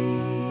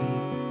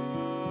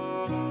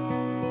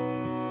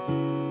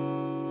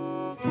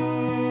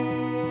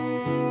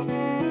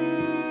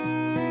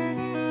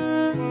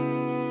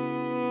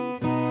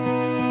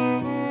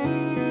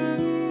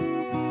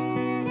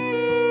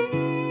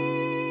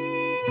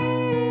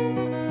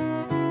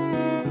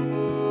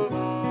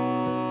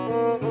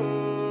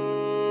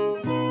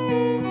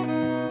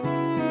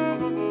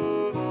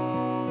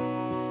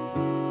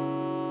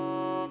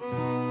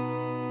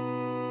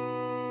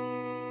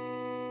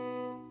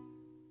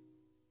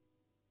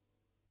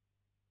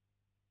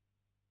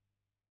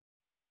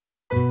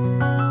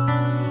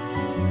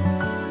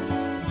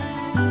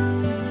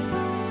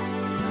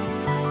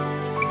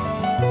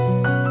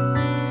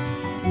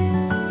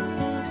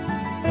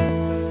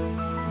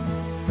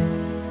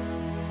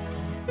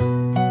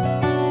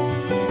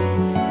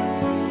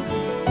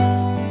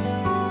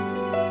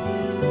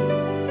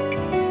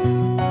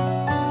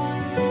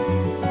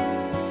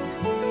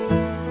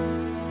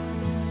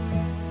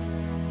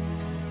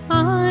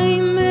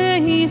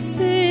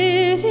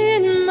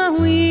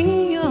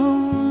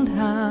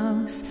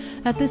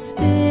 At the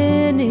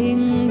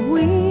spinning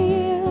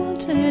wheel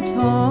to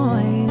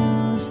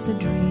toil so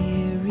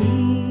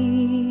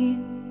dreary,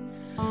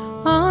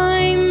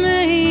 I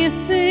may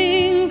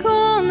think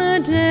on a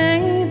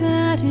day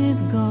that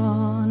is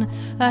gone,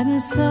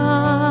 and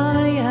sob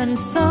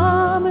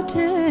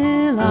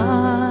till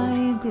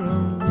I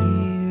grow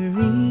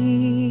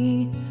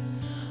weary.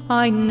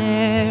 I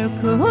ne'er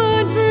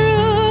could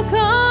brook,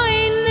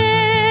 I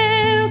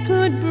ne'er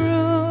could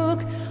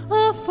brook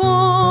a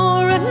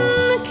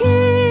foreign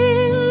king,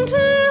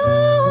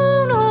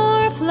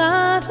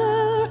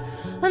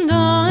 and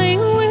I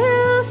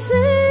will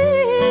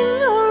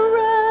sing a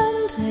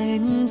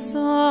ranting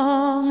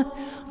song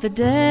the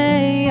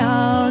day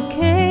our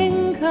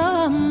king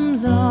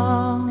comes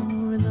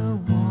o'er the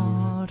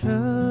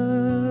water.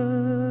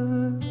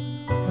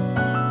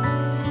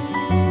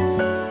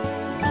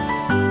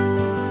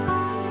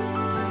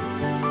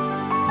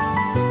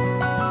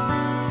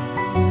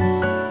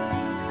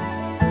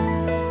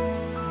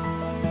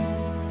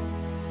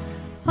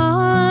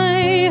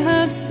 I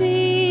have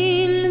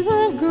seen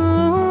the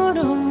good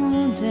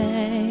old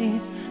day,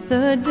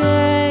 the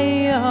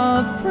day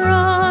of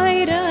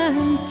pride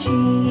and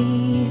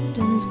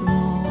chieftain's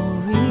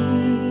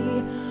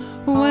glory,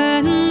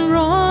 when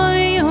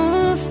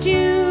royal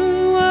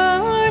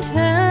Stuart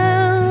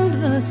held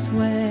the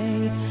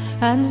sway,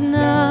 and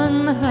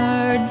none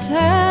heard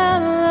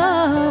tell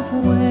of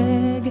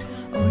Whig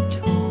or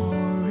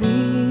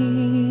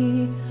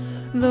Tory,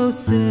 though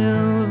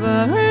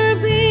silver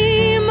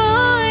be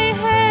my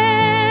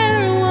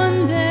hair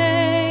one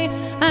day,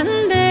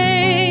 and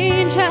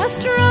age has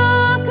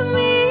struck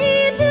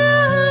me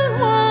down,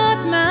 what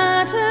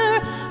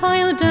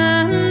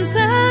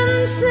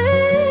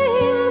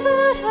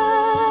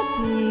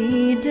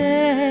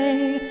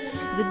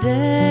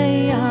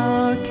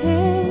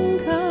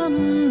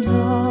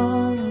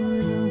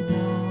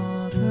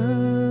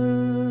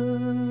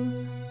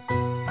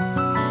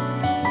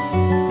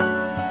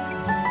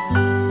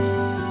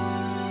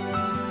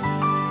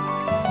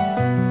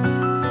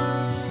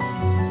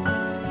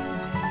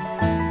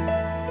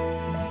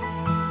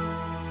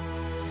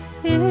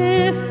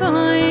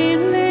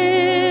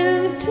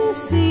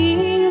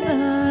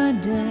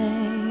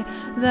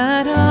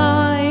that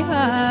I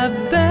have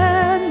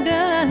begged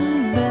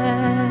and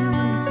begged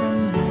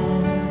from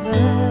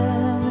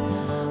heaven.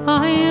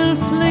 I'll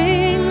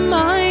fling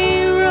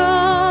my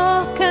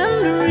rock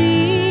and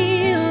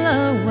reel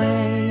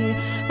away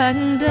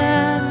and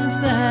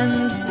dance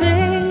and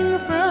sing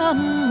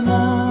from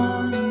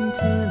morn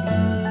till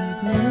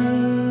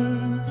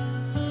evening.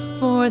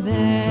 For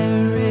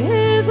there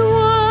is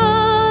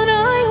one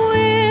I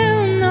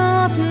will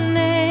not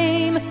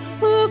name,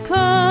 who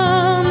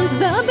comes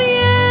the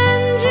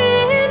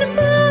engine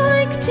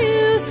bike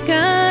to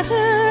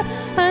scatter,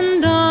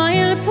 and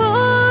I'll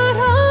put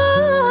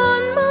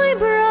on my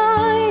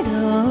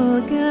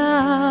bridal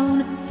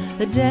gown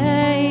the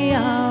day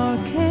our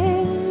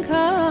king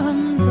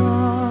comes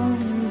on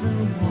the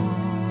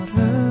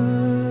water.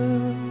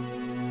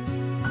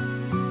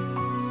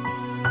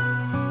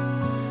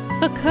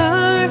 A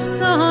curse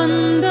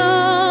on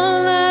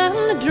dull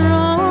and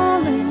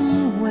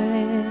drawling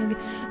wag,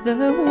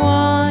 the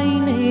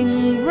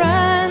whining,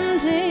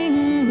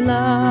 ranting,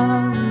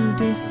 loud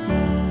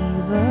deceiver,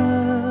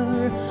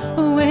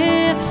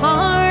 with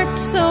heart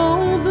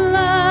so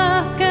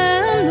black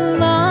and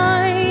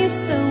lies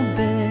so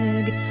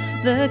big,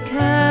 the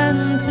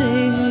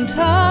canting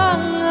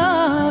tongue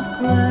of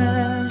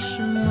Clash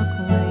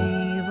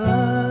MacLaver.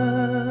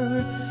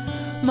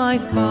 My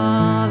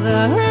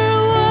father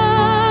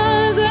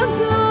was a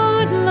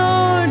good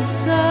lord's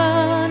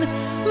son,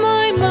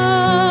 my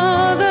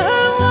mother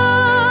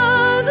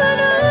was an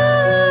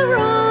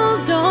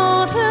earl's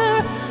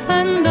daughter,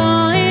 and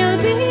I'll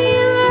be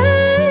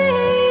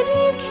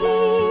Lady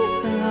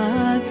Keith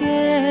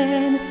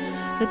again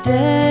the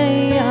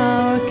day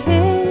our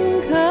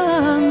king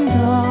comes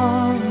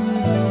on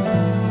the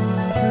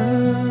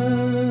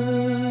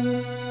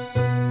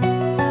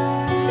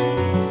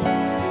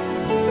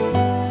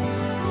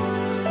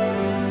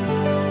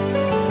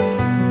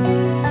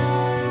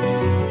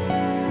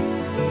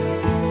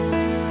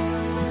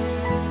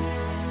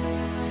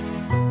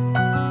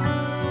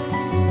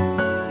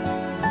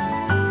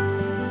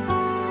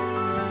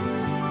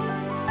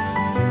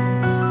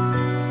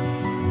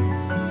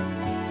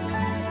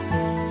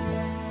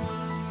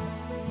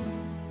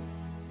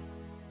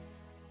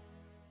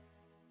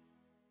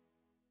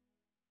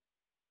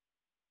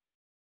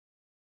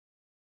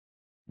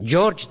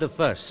George the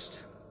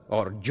First,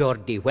 or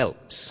Geordie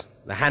Whelps,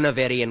 the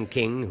Hanoverian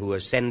king who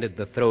ascended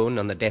the throne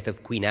on the death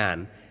of Queen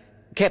Anne,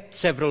 kept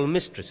several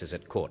mistresses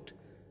at court,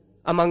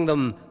 among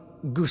them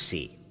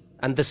Goosey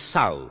and the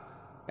Sow,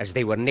 as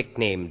they were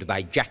nicknamed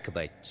by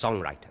Jacobite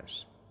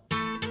songwriters.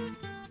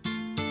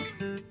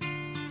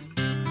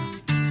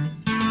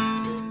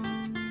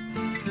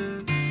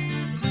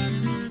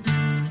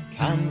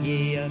 Come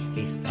ye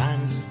earthy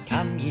France,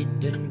 come ye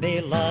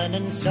Dundee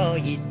Lunnon, saw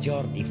ye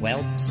Geordie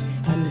Whelps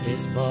and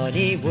his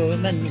bonny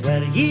woman.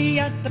 Were ye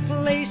at the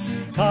place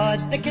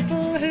called the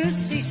Kittle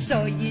Hoosey,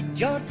 saw ye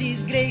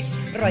Geordie's grace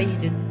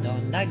riding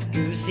on a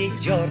goosey.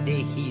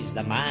 Geordie, he's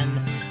the man,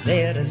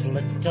 there is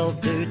little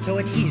do to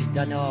it, he's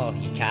done all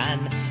he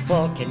can.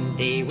 Walking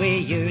day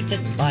wi' you to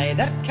buy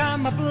their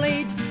camel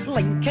blade,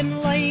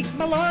 Lincoln like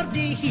my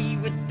lordie, he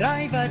would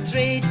drive a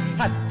trade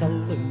at the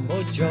loom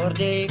o'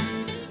 Geordie.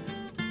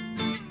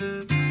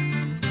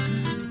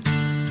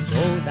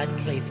 Oh, that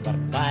claith were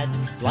bad,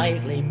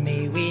 blithely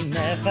may we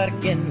never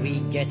gin we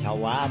get a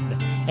wab.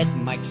 It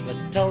makes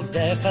little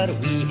differ,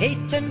 we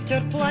hate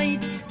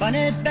interplied,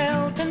 bonnet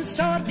belt and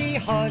swordie,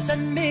 hawse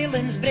and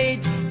malin's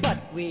braid, but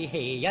we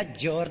hae a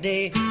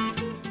Geordie.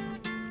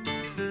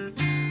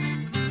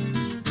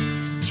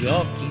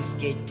 Jockeys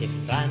gaed to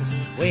France,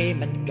 wi'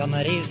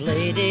 Montgomery's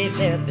lady,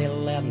 there they'll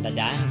learn the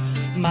dance.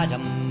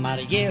 Madam, are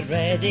ye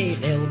ready?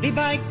 They'll be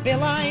back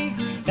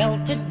belive,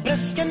 belted,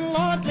 brisk and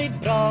lordly,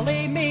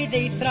 brawly, may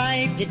they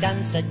thrive to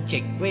dance a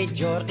jig wi'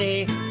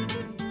 Geordie.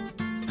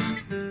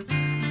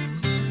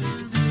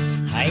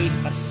 High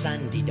for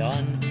Sandy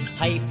Don,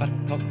 high for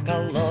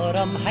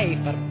Cockalorum, high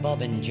for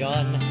Bob and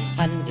John,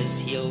 and his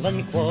heel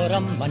and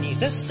quorum, money's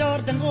the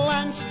sword and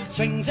lance,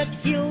 swings at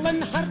heel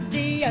and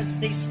hardy as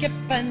they skip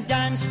and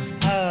dance,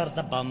 are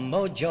the bum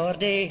o'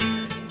 Geordie.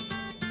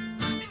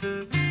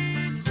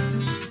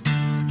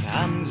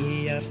 Come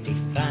ye earthy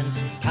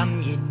France,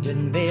 come ye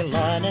Dundee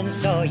Lunnon,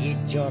 saw ye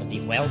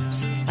Geordie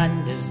Whelps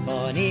and his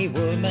bonny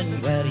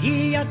woman. Were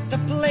ye at the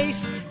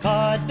place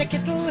called the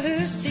Kittle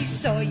Hoosey,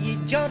 saw ye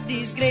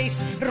Geordie's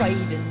grace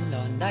riding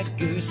on a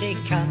goosey.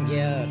 Come ye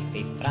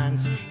earthy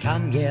France,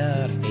 come ye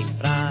earthy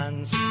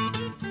France.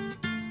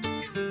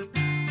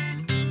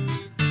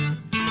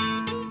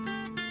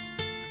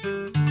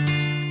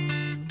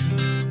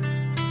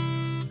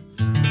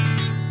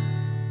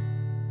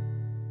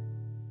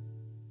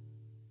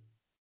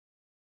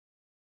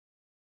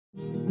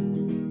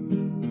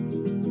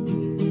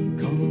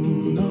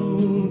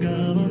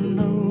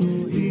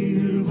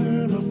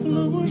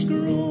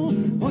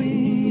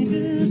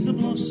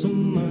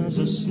 As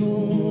a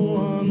snow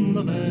on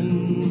the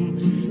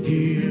ben,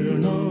 hear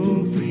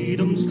now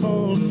freedom's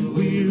call,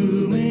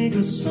 we'll make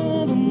a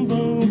solemn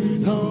vow,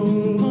 now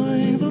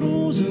by the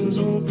roses,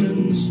 O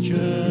Prince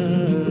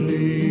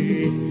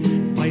Charlie,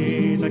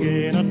 fight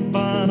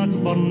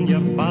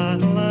your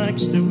battle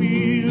axe to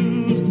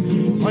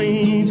wield.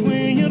 Fight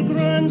with your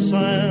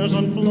grandsires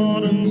on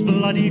Flodden's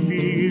bloody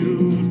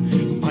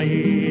field.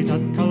 Fight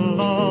at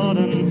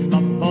Culloden, the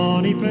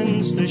bonny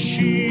prince to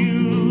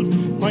shield.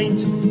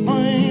 Fight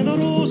by the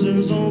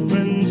roses, O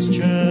Prince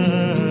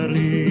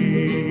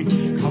Charlie.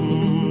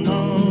 Come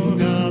now,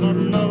 gather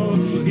now,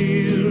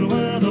 here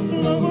where the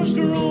flowers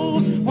grow.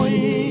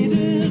 White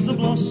is the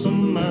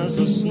blossom as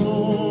the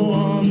snow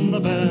on the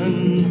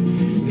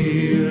ben.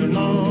 Hear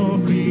now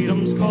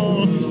freedom's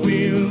call,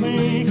 we'll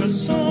make a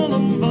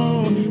solemn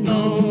vow.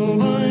 Now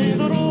by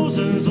the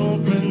roses, O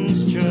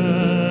Prince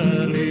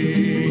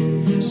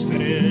Charlie.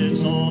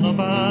 Spirits all the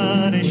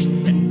banished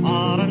in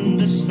far and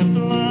distant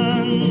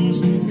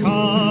lands,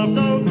 carved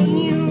out the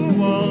new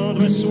world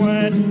with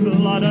sweat,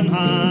 blood and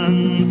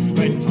hand.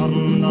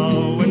 Return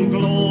now in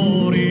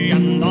glory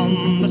and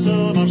on the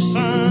silver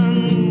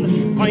sand.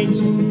 Fight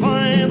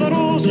by the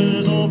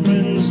roses, O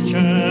Prince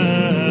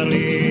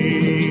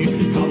Charlie.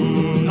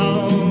 Come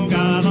now,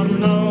 gather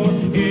now,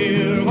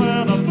 here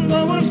where the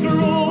flowers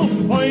grow.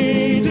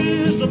 White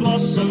is the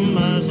blossom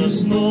as the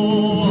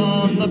snow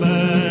on the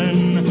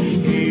ben.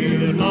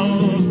 Hear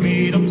now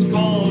freedom's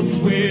call,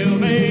 we'll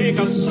make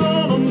a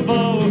solemn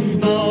vow.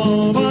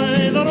 Now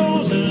by the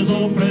roses,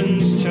 O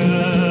Prince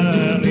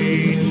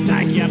Charlie.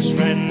 Take your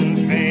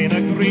strength by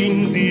the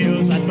green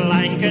fields that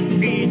blanket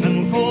peat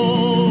and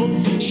coal.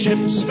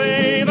 Ships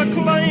by the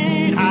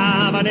Clyde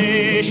have a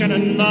nation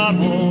in their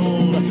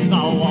hold.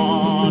 The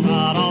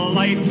water of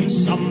life,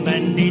 some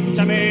men need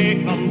to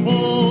make them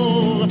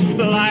bold.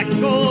 Black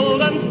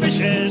gold and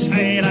fishes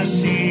by the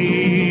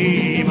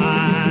sea,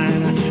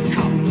 man.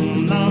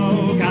 Come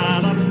now,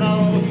 gather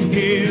now,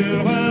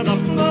 here where the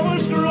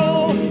flowers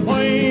grow.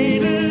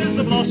 White is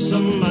the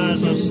blossom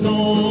as the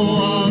snow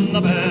on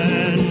the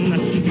ben.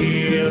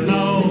 Hear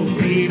now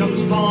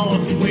freedom's call,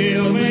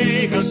 we'll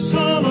make a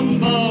solemn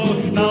vow.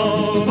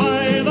 Now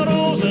by the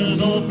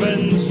roses, O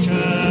Prince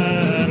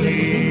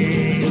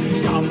Charlie.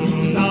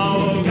 Come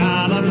now,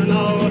 gather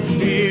now,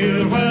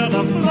 here where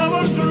the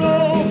flowers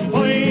grow.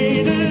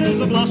 White is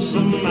the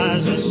blossom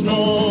as the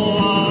snow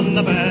on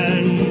the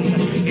ben.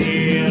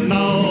 Hear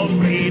now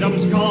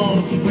freedom's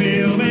call,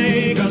 we'll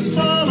make a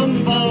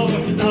solemn vow.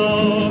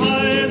 Now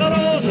by the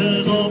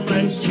roses, O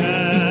Prince Charlie.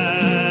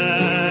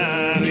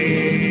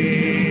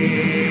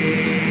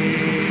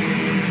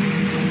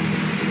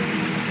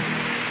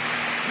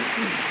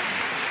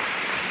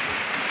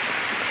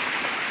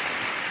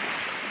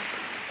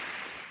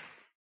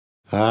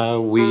 A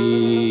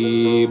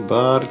wee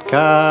bird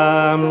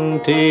came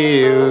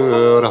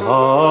to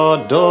our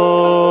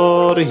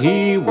door.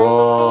 He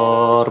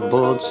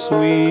warbled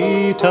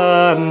sweet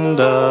and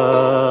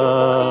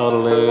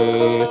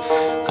early,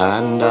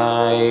 and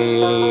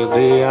aye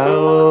the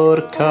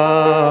hour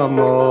came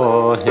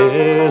o'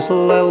 his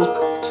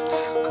lilt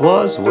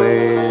was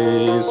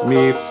ways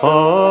me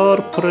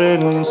for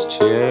Prince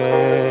Charlie.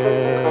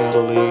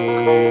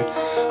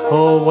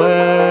 Oh,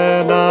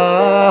 when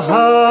I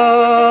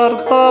heard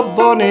the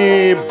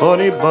bonny,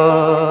 bonny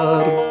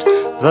bird,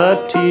 the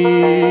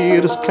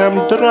tears came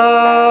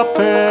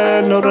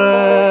dropping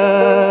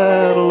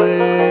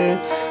rarely.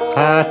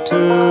 I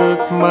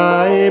took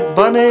my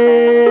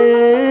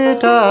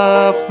bonnet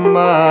off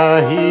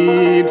my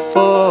head,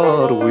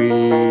 for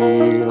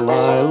weel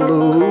I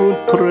loed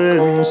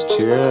Prince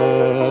Charlie.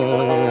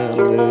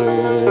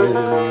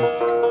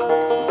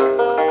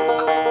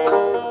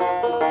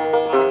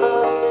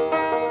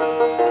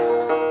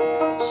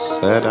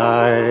 Said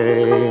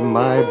I,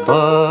 my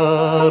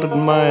bird,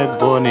 my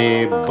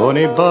bonny,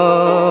 bonny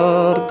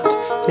bird,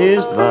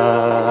 is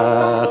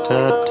that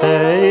a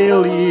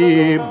tale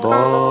ye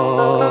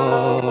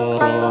borrow?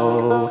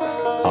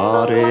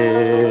 Or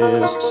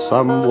is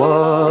some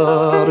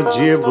word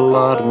you've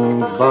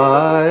learned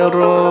by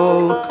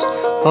rote,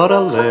 or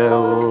a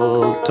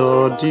lilt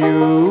o'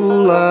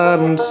 dule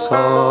and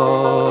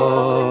sorrow?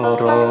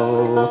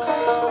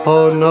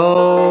 Oh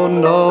no,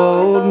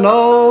 no,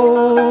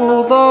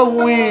 no, the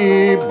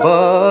wee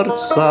bird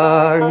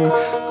sang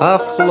a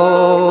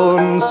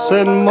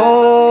flouncing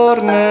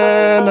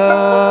morning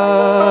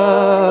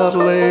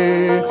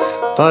early,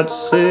 but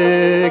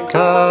sick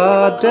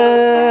a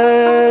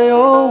day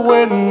o'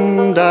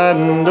 wind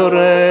and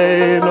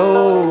rain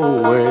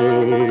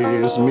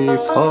always me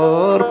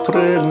for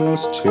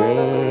Prince Charlie.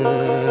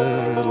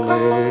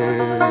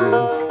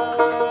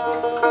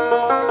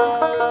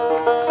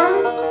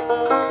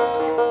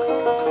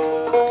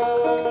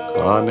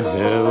 On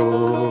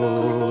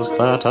hills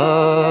that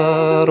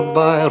are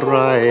by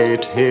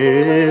right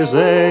his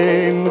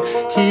ain,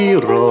 he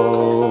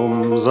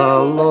roams a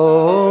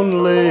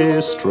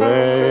lonely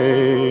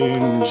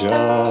stranger.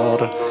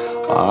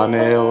 On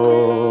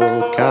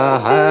ilka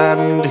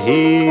hand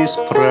he's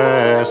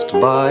pressed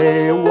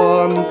by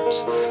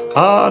want,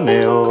 on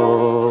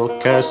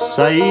ilka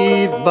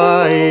side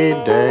by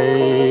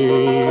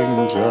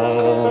danger.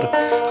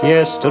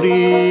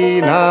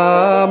 Yestreen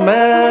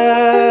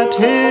met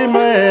him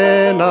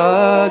in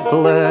a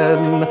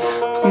glen,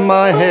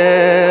 my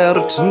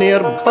heart near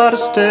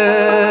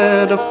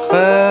bursted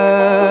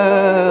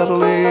fairly.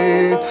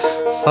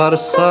 for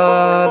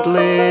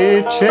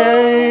sadly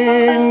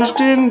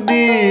changed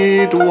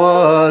indeed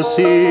was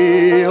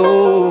he.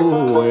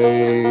 Oh,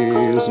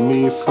 ways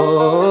me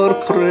for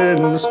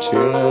Prince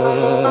Charlie.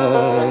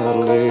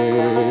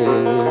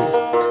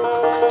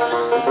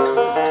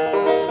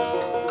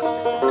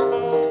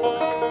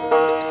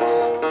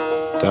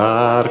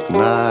 Dark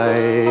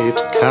night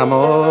came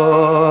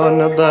on,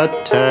 the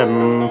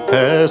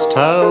tempest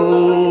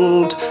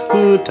howled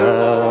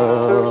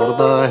o'er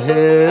the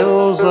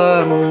hills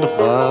and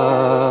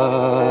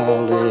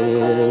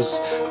valleys.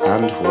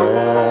 And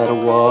where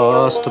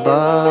wast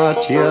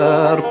that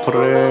your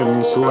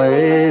prince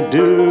lay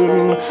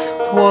down?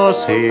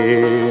 Was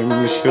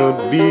him should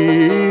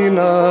be in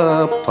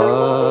a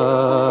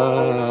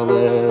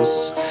palace.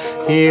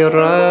 He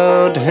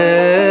rode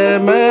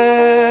him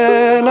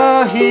in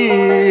a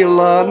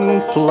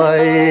Hieland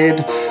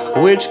plaid,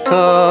 which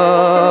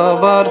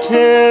covered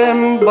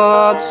him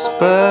but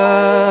sparely,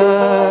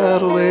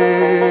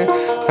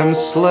 and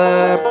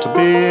slept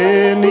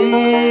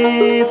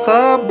beneath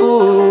a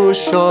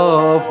bush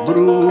of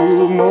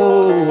broom.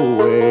 Oh,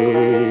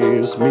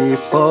 ways me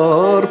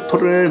for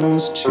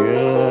Prince Charlie.